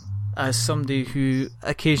stuff's, as somebody who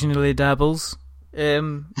occasionally dabbles.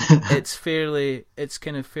 It's fairly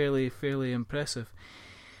impressive.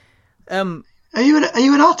 Are you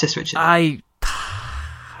an artist, Richard?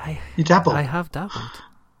 You dabble. I have dabbled.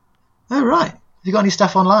 Oh right. Have you got any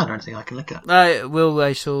stuff online or anything I can look at?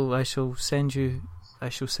 I shall send you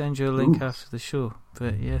a link after the show.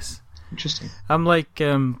 But yes, interesting. I'm like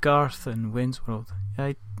Garth in Wayne's World.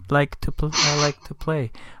 I like to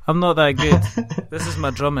play. I'm not that good. This is my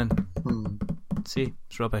drumming. See,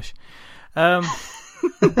 it's rubbish. Here's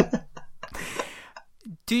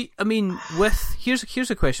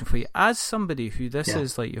a question for you. As somebody who this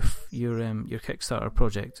is like your Kickstarter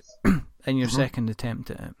project and your second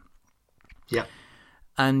attempt at it,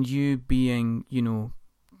 and you being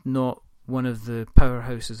not one of the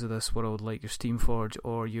powerhouses of this world like your Steamforge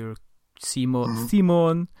or your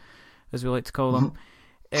Simon, as we like to call them,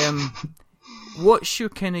 what's your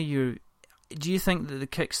kind of do you think that the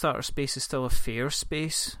Kickstarter space is still a fair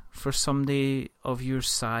space for somebody of your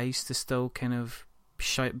size to still kind of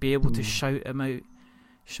be able to shout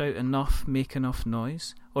enough, make enough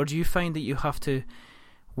noise? Or do you find that you have to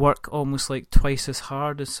work almost like twice as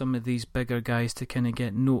hard as some of these bigger guys to kind of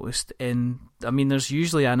get noticed there's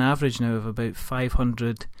usually an average now of about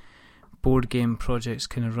 500 board game projects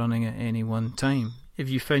kind of running at any one time. If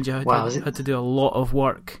you found you had to do a lot of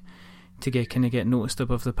work to get noticed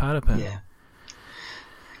above the parapet.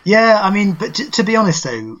 Yeah, but to be honest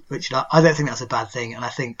though, Richard, I don't think that's a bad thing, and I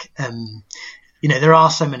think there are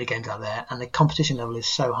so many games out there, and the competition level is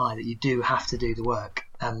so high that you do have to do the work.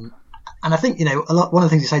 And I think one of the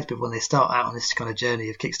things you say to people when they start out on this kind of journey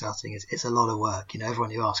of kickstarting is it's a lot of work. Everyone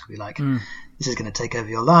you ask will be like, "This is going to take over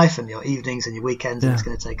your life and your evenings and your weekends, and it's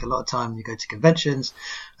going to take a lot of time when you go to conventions."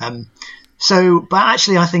 But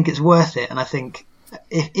actually, I think it's worth it, and I think.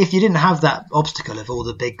 If you didn't have that obstacle of all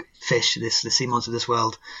the big fish, the Simons of this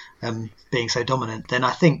world, being so dominant, then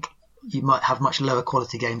I think you might have much lower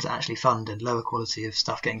quality games that actually fund and lower quality of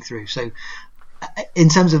stuff getting through. So in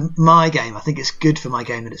terms of my game, I think it's good for my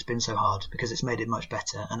game that it's been so hard because it's made it much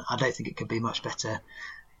better, and I don't think it could be much better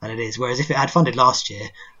than it is. Whereas if it had funded last year,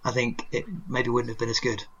 I think it maybe wouldn't have been as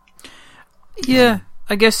good. Yeah,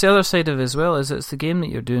 I guess the other side of it as well is it's the game that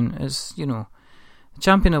you're doing is,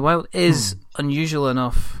 Champion of the Wild is unusual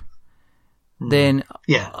enough. Then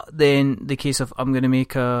the case of I'm going to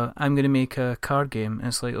make a card game. And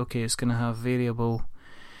it's like, okay, it's going to have variable.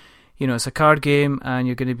 It's a card game, and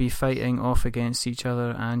you're going to be fighting off against each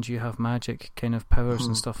other, and you have magic kind of powers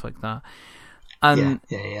and stuff like that. And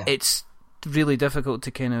it's really difficult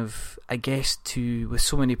to kind of, I guess, with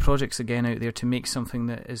so many projects again out there, to make something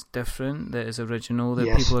that is different, that is original,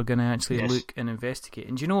 that people are going to actually look and investigate.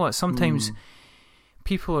 And do you know what? Sometimes.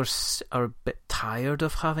 People are a bit tired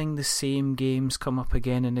of having the same games come up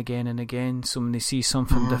again and again and again. So when they see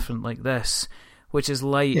something different like this, which is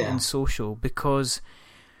light and social, because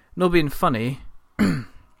not being funny,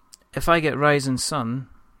 if I get Rising Sun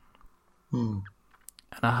and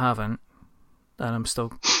I haven't, and I'm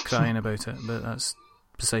still crying about it, but that's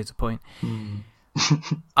besides the point.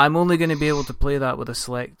 I'm only going to be able to play that with a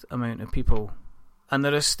select amount of people, and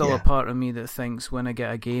there is still a part of me that thinks when I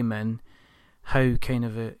get a game in, how kind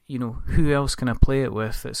of who else can I play it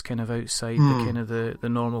with that's kind of outside the kind of the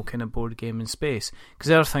normal kind of board gaming space? Because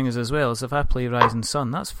the other thing is as well is if I play Rising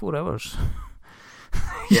Sun, that's 4 hours.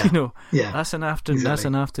 That's an afternoon, that's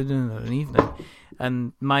an afternoon or an evening.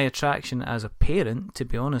 And my attraction as a parent, to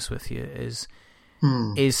be honest with you, is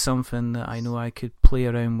something that I know I could play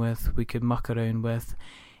around with, we could muck around with.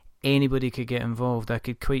 Anybody could get involved. I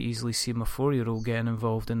could quite easily see my 4-year-old getting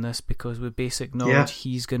involved in this, because with basic knowledge,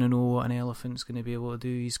 he's going to know what an elephant's going to be able to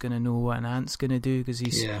do. He's going to know what an ant's going to do, because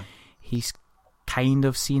he's kind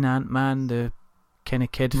of seen Ant-Man, the kind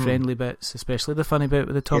of kid-friendly bits, especially the funny bit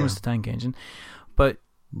with the Thomas the Tank Engine. But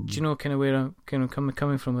do you know kind of where I'm kind of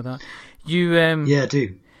coming from with that? I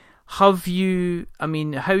do. Have you?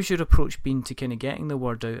 How's your approach been to kind of getting the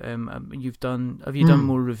word out? Have you done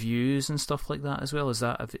more reviews and stuff like that as well? Has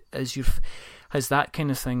that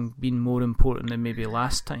kind of thing been more important than maybe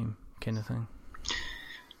last time, kind of thing?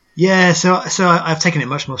 Yeah, so I've taken it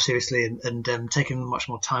much more seriously and taken much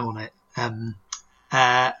more time on it. And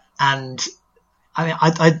I mean,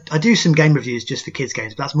 I do some game reviews just for kids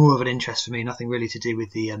games, but that's more of an interest for me. Nothing really to do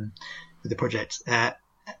with the project.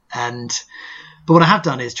 But what I have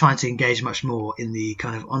done is trying to engage much more in the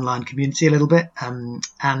kind of online community a little bit.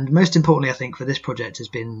 And most importantly, I think for this project has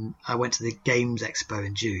been I went to the Games Expo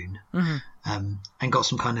in June and got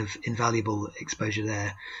some kind of invaluable exposure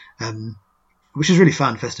there, which was really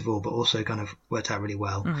fun, first of all, but also kind of worked out really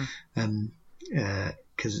well.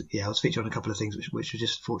 Because I was featured on a couple of things, which was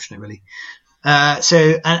just fortunate, really. And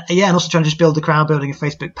also trying to just build the crowd, building a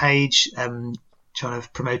Facebook page, trying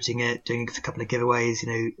of promoting it, doing a couple of giveaways,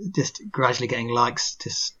 just gradually getting likes,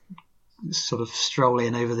 just sort of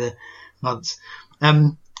strolling over the months.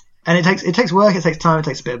 And it takes work, it takes time, it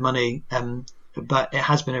takes a bit of money, but it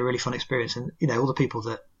has been a really fun experience. And all the people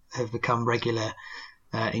that have become regular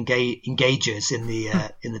engagers in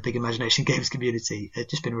the Big Imagination Games community,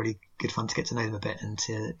 it's just been really good fun to get to know them a bit and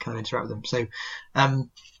to kind of interact with them. So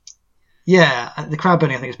the crowd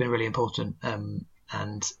building I think has been really important,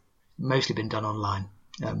 and mostly been done online.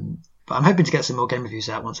 But I'm hoping to get some more game reviews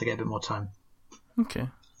out once I get a bit more time. Okay.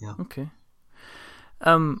 Yeah. Okay.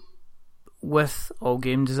 With all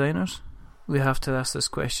game designers, we have to ask this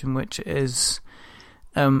question, which is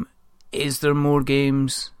there more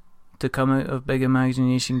games to come out of Big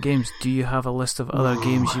Imagination Games? Do you have a list of other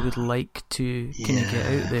games you would like to kind of get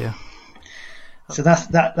out there? So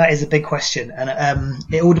that is a big question, and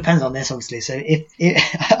it all depends on this, obviously. So if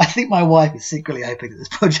I think my wife is secretly hoping that this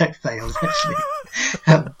project fails, actually,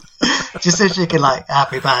 just so she can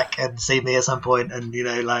have me back and see me at some point, and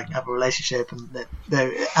have a relationship. But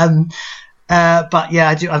yeah,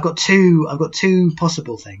 I do. I've got two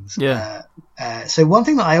possible things. Yeah. So one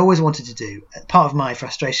thing that I always wanted to do, part of my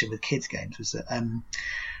frustration with kids games, was that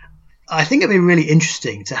I think it'd be really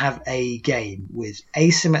interesting to have a game with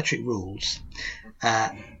asymmetric rules,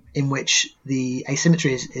 in which the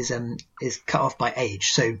asymmetry is cut off by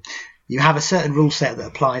age. So you have a certain rule set that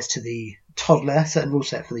applies to the toddler, a certain rule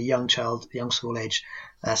set for the young child, young school age,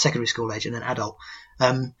 secondary school age, and then adult.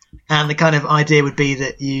 And the kind of idea would be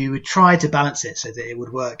that you would try to balance it so that it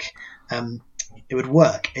would work. It would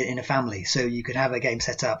work in a family. So you could have a game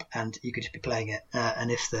set up and you could just be playing it.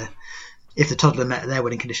 And if the toddler met their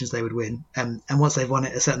winning conditions, they would win. And once they've won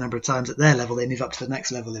it a certain number of times at their level, they move up to the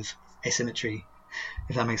next level of asymmetry,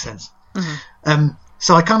 if that makes sense. Mm-hmm.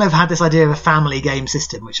 So I kind of had this idea of a family game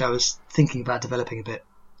system, which I was thinking about developing a bit.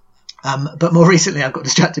 But more recently, I've got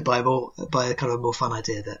distracted by a kind of a more fun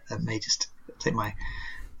idea that may just take my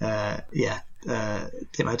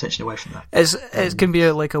attention away from that. It can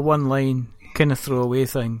be like a one-line kind of throwaway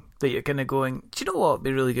thing that you're kind of going, do you know what would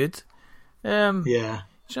be really good?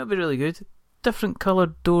 Should be really good. Different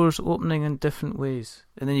coloured doors opening in different ways,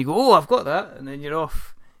 and then you go, "Oh, I've got that," and then you're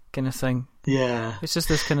off, kind of thing. Yeah, it's just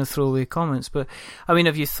this kind of throwaway comments. But I mean,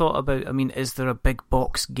 have you thought about? I mean, is there a big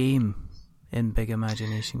box game in Big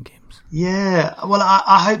Imagination Games? Yeah, well,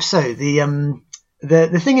 I hope so.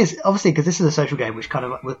 The thing is, obviously, because this is a social game, which kind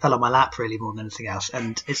of fell on my lap really more than anything else,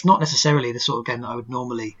 and it's not necessarily the sort of game that I would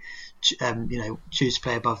normally, choose to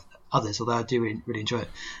play above others. Although I do really enjoy it.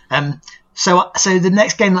 So the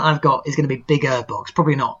next game that I've got is going to be bigger box,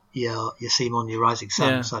 probably not your Simon, your Rising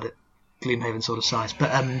Sun side at Gloomhaven sort of size,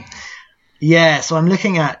 but so I'm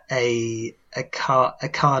looking at a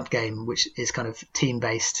card game which is kind of team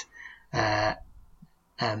based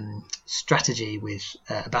strategy with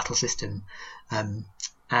a battle system,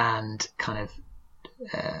 and kind of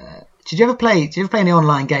did you ever play any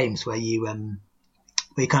online games where you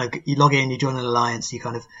log in, you join an alliance, you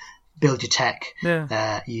kind of build your tech,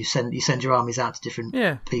 you send your armies out to different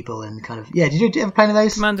people, and kind of did you ever play any of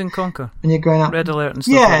those? Command and Conquer when you're growing up, Red Alert and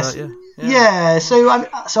stuff like that.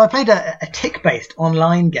 So I played a tick based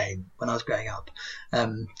online game when I was growing up,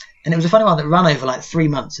 and it was a funny one that ran over like 3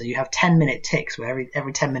 months, and you have 10-minute ticks where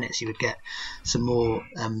every 10 minutes you would get some more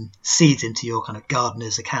seeds into your kind of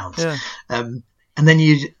gardener's account. And then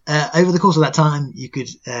you'd, over the course of that time, you could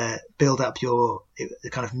build up your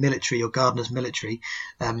kind of military, your gardener's military,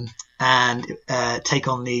 and take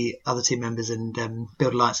on the other team members and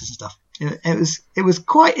build alliances and stuff. It was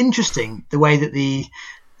quite interesting the way that the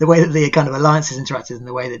kind of alliances interacted, and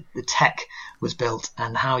the way that the tech was built,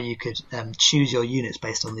 and how you could choose your units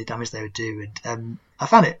based on the damage they would do. And I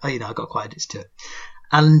found it, I got quite addicted to it.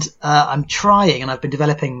 And I'm trying, and I've been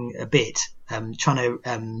developing a bit, trying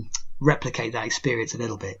to replicate that experience a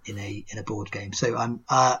little bit in a board game. So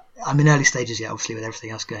I'm in early stages yet, obviously, with everything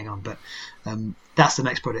else going on, but that's the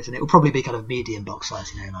next project, and it will probably be kind of medium box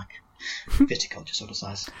size, like viticulture sort of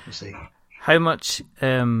size. We'll see. How much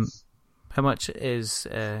is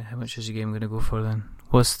your game going to go for then?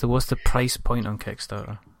 What's the price point on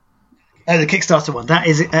Kickstarter? Oh, the Kickstarter one. That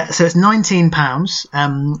is so it's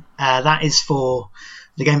 £19. That is for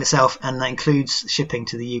the game itself, and that includes shipping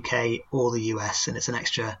to the UK or the US, and it's an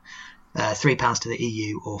extra £3 to the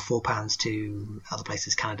EU or £4 to other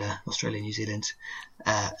places, Canada, Australia, New Zealand,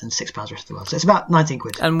 and £6 rest of the world. So it's about 19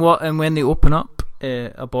 quid. And when they open up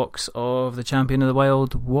a box of the Champion of the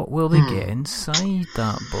Wild, what will they get inside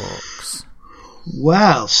that box?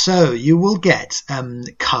 Well, so you will get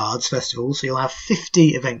cards first of all. So you'll have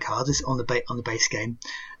 50 event cards on the base game,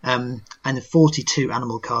 and 42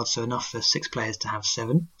 animal cards, so enough for 6 players to have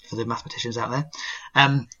 7 for the mathematicians out there.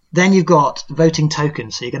 Then you've got voting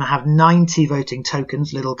tokens. So you're going to have 90 voting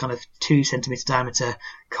tokens, little kind of 2 centimetre diameter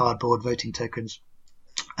cardboard voting tokens.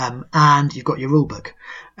 And you've got your rule book.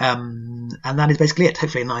 And that is basically it.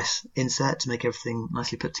 Hopefully a nice insert to make everything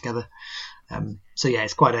nicely put together. So yeah,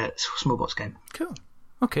 it's quite a small box game. Cool.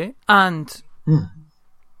 Okay. And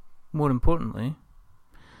more importantly,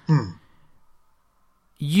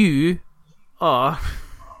 you are...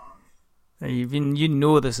 You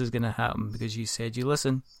know this is going to happen because you said you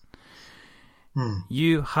listen.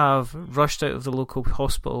 You have rushed out of the local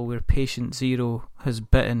hospital where patient 0 has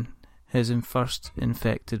bitten his first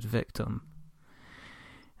infected victim.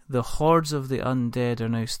 The hordes of the undead are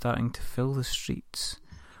now starting to fill the streets.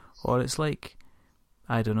 Or it's like,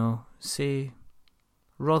 I don't know, say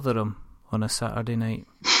Rotherham on a Saturday night.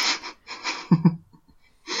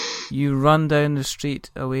 You run down the street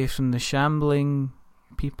away from the shambling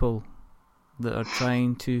people that are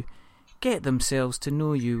trying to get themselves to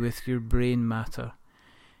know you with your brain matter.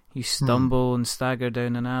 You stumble and stagger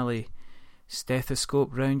down an alley,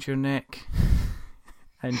 stethoscope round your neck,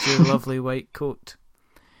 and your lovely white coat.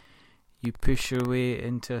 You push your way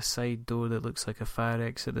into a side door that looks like a fire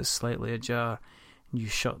exit that's slightly ajar, and you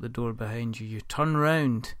shut the door behind you. You turn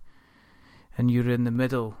round, and you're in the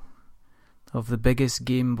middle of the biggest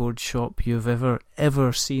game board shop you've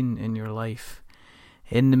ever seen in your life.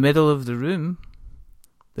 In the middle of the room,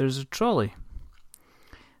 there's a trolley.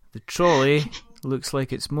 The trolley looks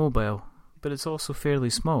like it's mobile, but it's also fairly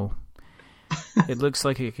small. It looks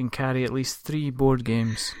like it can carry at least 3 board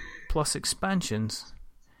games, plus expansions.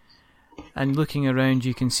 And looking around,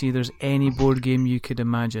 you can see there's any board game you could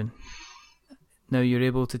imagine. Now you're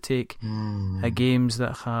able to take games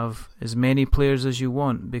that have as many players as you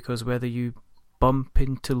want, because whether you bump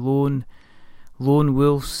into lone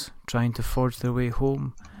wolves trying to forge their way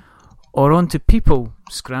home, or onto people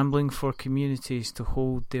scrambling for communities to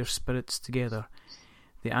hold their spirits together,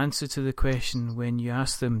 the answer to the question when you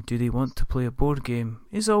ask them, do they want to play a board game,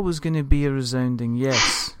 is always going to be a resounding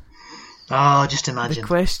yes. Oh, just imagine.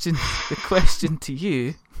 The question to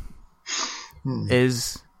you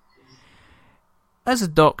is, as a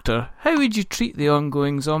doctor, how would you treat the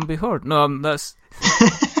ongoing zombie horde? No, that's...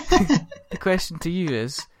 The question to you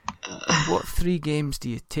is, what 3 games do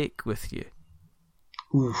you take with you?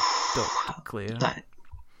 Oof, Dr. Claire.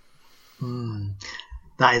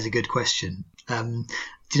 That is a good question. Do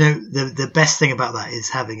you know the best thing about that is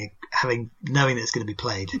knowing that it's going to be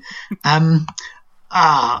played.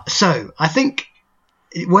 So I think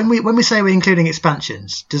when we say we're including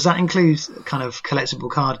expansions, does that include kind of collectible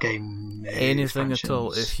card game? Anything at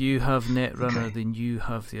all. If you have Netrunner, then you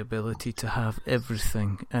have the ability to have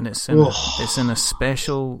everything, and it's in a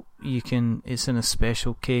special. It's in a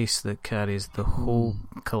special case that carries the whole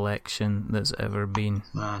collection that's ever been.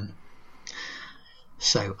 Man.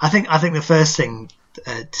 So I think the first thing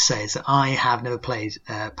to say is that I have never played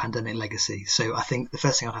Pandemic Legacy, so I think the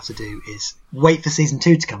first thing I'll have to do is wait for season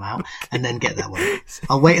 2 to come out and then get that one.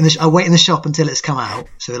 I'll wait in the shop until it's come out,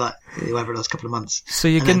 so like whoever it was, a couple of months. So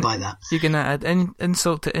you and can then buy that. You're gonna add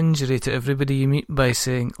insult to injury to everybody you meet by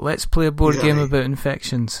saying, "Let's play a board game about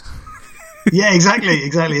infections." Yeah, exactly.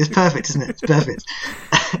 It's perfect, isn't it? It's perfect.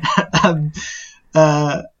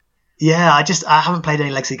 Yeah, I haven't played any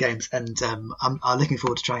Legacy games, and I'm looking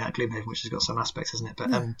forward to trying out Gloomhaven, which has got some aspects, hasn't it? But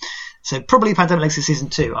so probably Pandemic Legacy Season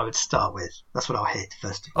 2 I would start with. That's what I'll hit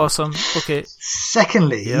first. Awesome. Okay.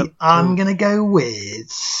 Secondly, I'm going to go with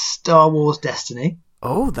Star Wars Destiny.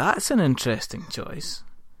 Oh, that's an interesting choice.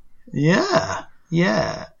 Yeah.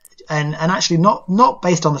 And actually not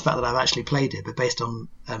based on the fact that I've actually played it, but based on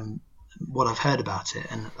what I've heard about it,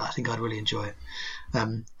 and I think I'd really enjoy it.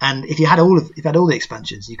 And if you had all the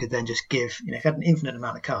expansions, you could then just give, if you had an infinite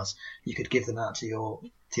amount of cards, you could give them out to your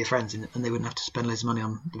friends, and they wouldn't have to spend loads of money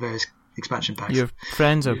on the various expansion packs. Your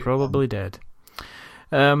friends are probably dead.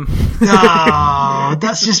 Oh,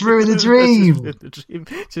 that's just ruined the dream.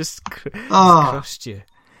 Just crushed you.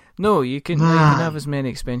 No, you can have as many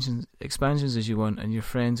expansions as you want, and your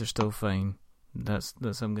friends are still fine. That's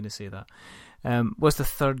I'm going to say that. What's the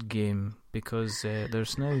third game? Because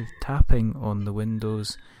there's now tapping on the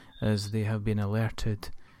windows as they have been alerted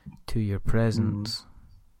to your presence.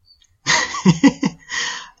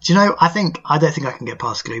 Do you know, I don't think I can get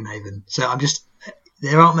past Gloomhaven. So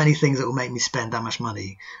there aren't many things that will make me spend that much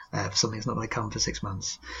money for something that's not going to come for 6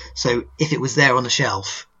 months. So if it was there on the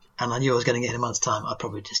shelf and I knew I was getting it in a month's time, I'd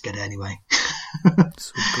probably just get it anyway.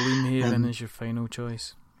 So Gloomhaven is your final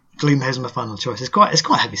choice? Gloomhaven's my final choice. It's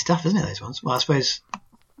quite heavy stuff, isn't it, those ones? Well, I suppose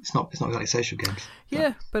it's not exactly social games.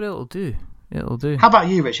 Yeah, but it'll do. It'll do. How about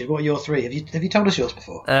you, Richard? What are your three? Have you told us yours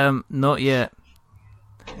before? Not yet.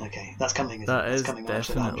 Okay, that's coming. That's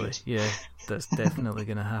definitely, yeah, that's definitely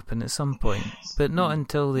going to happen at some point, but not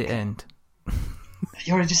until the end.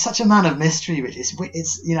 You're just such a man of mystery, Richard.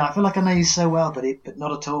 It's I feel like I know you so well, but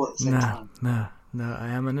not at all at the same time. No, I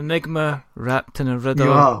am an enigma wrapped in a riddle.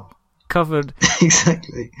 You are. Covered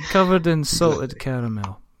exactly. Covered in salted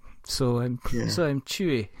caramel. So I'm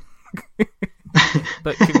chewy,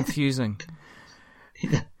 but confusing.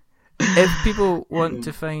 Yeah. If people want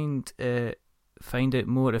to find out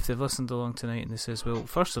more, if they've listened along tonight and they says, well,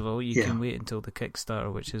 first of all, you can wait until the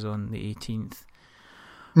Kickstarter, which is on the 18th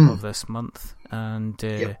of this month, and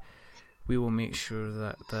we will make sure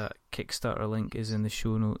that Kickstarter link is in the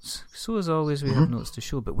show notes. So as always, we have notes to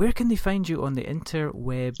show. But where can they find you on the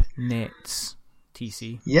interweb nets,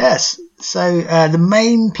 TC? Yes. So the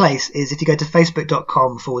main place is if you go to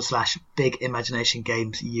facebook.com/Big Imagination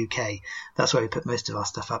Games UK. That's where we put most of our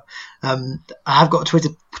stuff up. I have got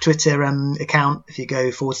a Twitter account. If you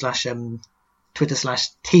go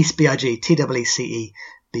 /Twitter/TweecebIG,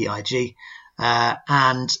 TWECEBIG.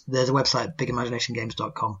 And there's a website,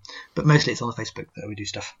 bigimaginationgames.com. But mostly it's on the Facebook that we do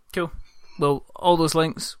stuff. Cool. Well, all those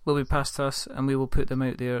links will be passed to us, and we will put them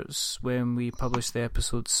out there when we publish the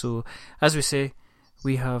episodes. So, as we say,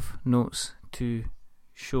 we have notes to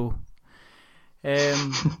show.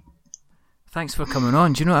 Thanks for coming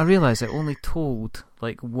on. Do you know what I realised? I only told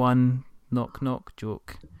one knock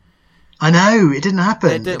joke. I know, it didn't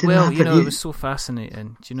happen. It didn't happen. It was so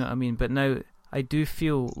fascinating. Do you know what I mean? But now I do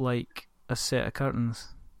feel like a set of curtains.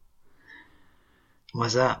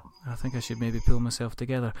 Why's that? I think I should maybe pull myself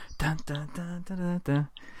together. Dun, dun, dun, dun, dun, dun.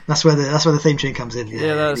 That's where the theme tune comes in.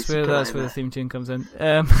 Yeah, that's where the theme tune comes in.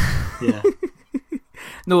 Yeah.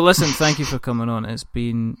 No, listen, thank you for coming on. It's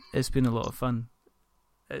been a lot of fun.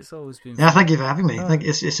 It's always been fun. Yeah, thank you for having me.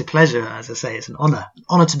 It's a pleasure. As I say, it's an honour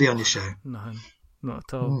to be on your show. No, not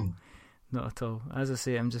at all. Not at all. As I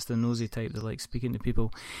say, I'm just a nosy type that likes speaking to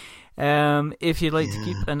people. If you'd like to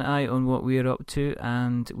keep an eye on what we're up to,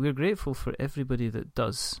 and we're grateful for everybody that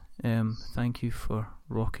does. Thank you for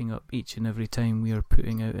rocking up each and every time we are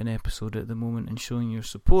putting out an episode at the moment and showing your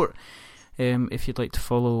support. If you'd like to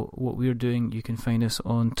follow what we're doing, you can find us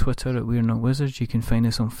on Twitter at We're Not Wizards. You can find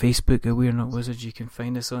us on Facebook at We're Not Wizards. You can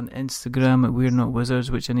find us on Instagram at We're Not Wizards,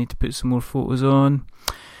 which I need to put some more photos on.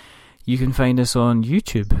 You can find us on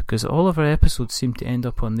YouTube, because all of our episodes seem to end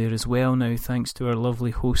up on there as well now, thanks to our lovely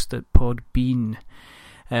host at Podbean.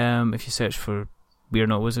 If you search for We're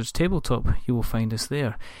Not Wizards Tabletop, you will find us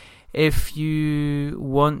there. If you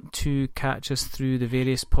want to catch us through the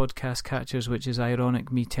various podcast catchers, which is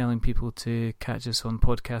ironic, me telling people to catch us on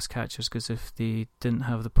podcast catchers, because if they didn't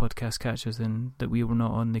have the podcast catchers then that we were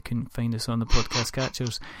not on, they couldn't find us on the podcast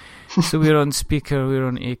catchers. So we're on Speaker, we're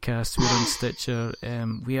on Acast, we're on Stitcher.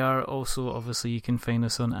 We are also, obviously, you can find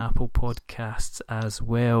us on Apple Podcasts as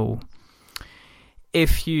well.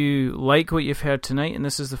 If you like what you've heard tonight, and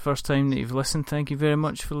this is the first time that you've listened, thank you very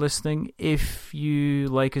much for listening. If you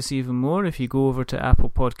like us even more, if you go over to Apple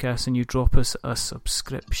Podcasts and you drop us a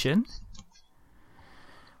subscription,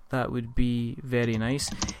 that would be very nice.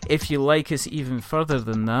 If you like us even further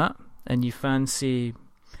than that, and you fancy,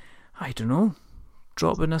 I don't know,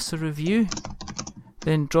 dropping us a review,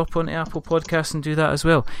 then drop onto Apple Podcasts and do that as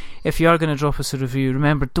well. If you are going to drop us a review,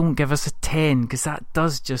 remember, don't give us a 10, because that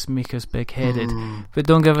does just make us big-headed. But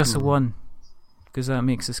don't give us a 1, because that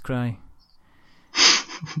makes us cry.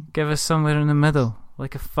 Give us somewhere in the middle,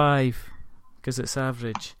 like a 5, because it's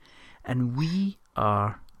average. And we're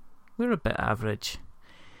a bit average.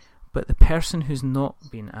 But the person who's not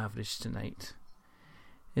been average tonight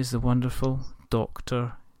is the wonderful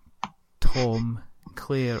Dr. Tom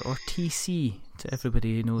Clare, or TC to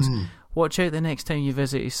everybody who knows. Watch out the next time you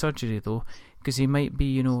visit his surgery, though, because he might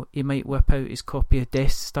be, he might whip out his copy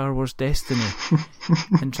of Star Wars Destiny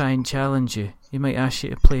and try and challenge you. He might ask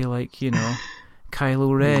you to play like,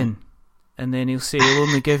 Kylo Ren, and then he'll say he'll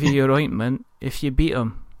only give you your ointment if you beat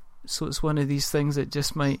him. So it's one of these things that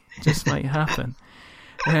just might happen.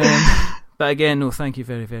 But again, no, thank you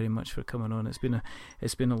very, very much for coming on. It's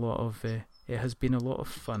been a lot of It has been a lot of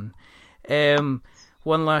fun.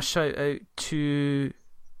 One last shout out to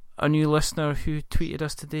a new listener who tweeted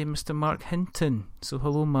us today, Mr. Mark Hinton. So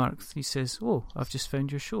hello, Mark. He says, "Oh, I've just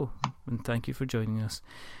found your show, and thank you for joining us."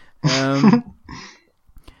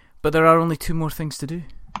 But there are only 2 more things to do.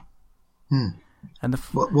 And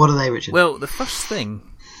what are they, Richard? Well, the first thing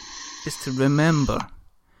is to remember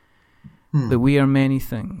that we are many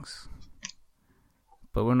things,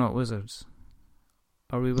 but we're not wizards.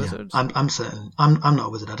 Are we wizards? Yeah, I'm certain. I'm not a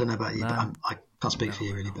wizard. I don't know about you, but I can't speak for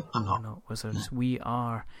you really. But I'm not. We're not wizards. No. We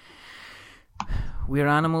are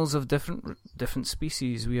animals of different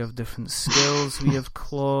species. We have different skills. We have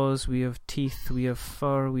claws. We have teeth. We have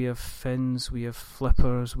fur. We have fins. We have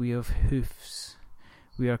flippers. We have hoofs.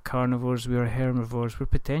 We are carnivores. We are herbivores. We're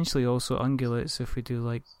potentially also ungulates if we do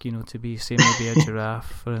like, to be, say, maybe a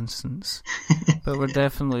giraffe, for instance. But we're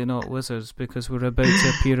definitely not wizards because we're about to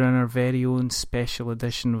appear in our very own special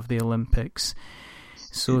edition of the Olympics.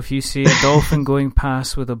 So if you see a dolphin going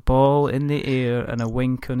past with a ball in the air and a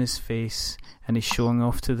wink on his face and he's showing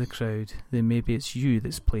off to the crowd, then maybe it's you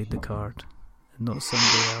that's played the card and not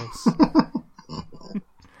somebody else.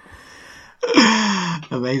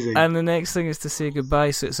 Amazing. And the next thing is to say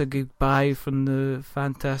goodbye. So it's a goodbye from the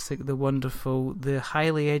fantastic, the wonderful, the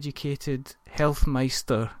highly educated health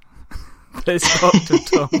meister. That's Dr.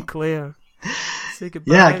 Tom Clare. Say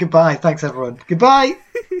goodbye. Yeah, goodbye. Thanks, everyone. Goodbye.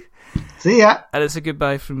 See ya. And it's a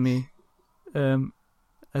goodbye from me.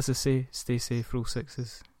 As I say, stay safe, roll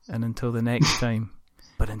sixes. And until the next time.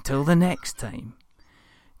 But until the next time,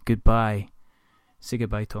 goodbye. Say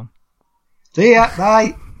goodbye, Tom. See ya.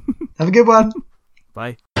 Bye. Have a good one.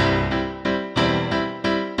 Bye.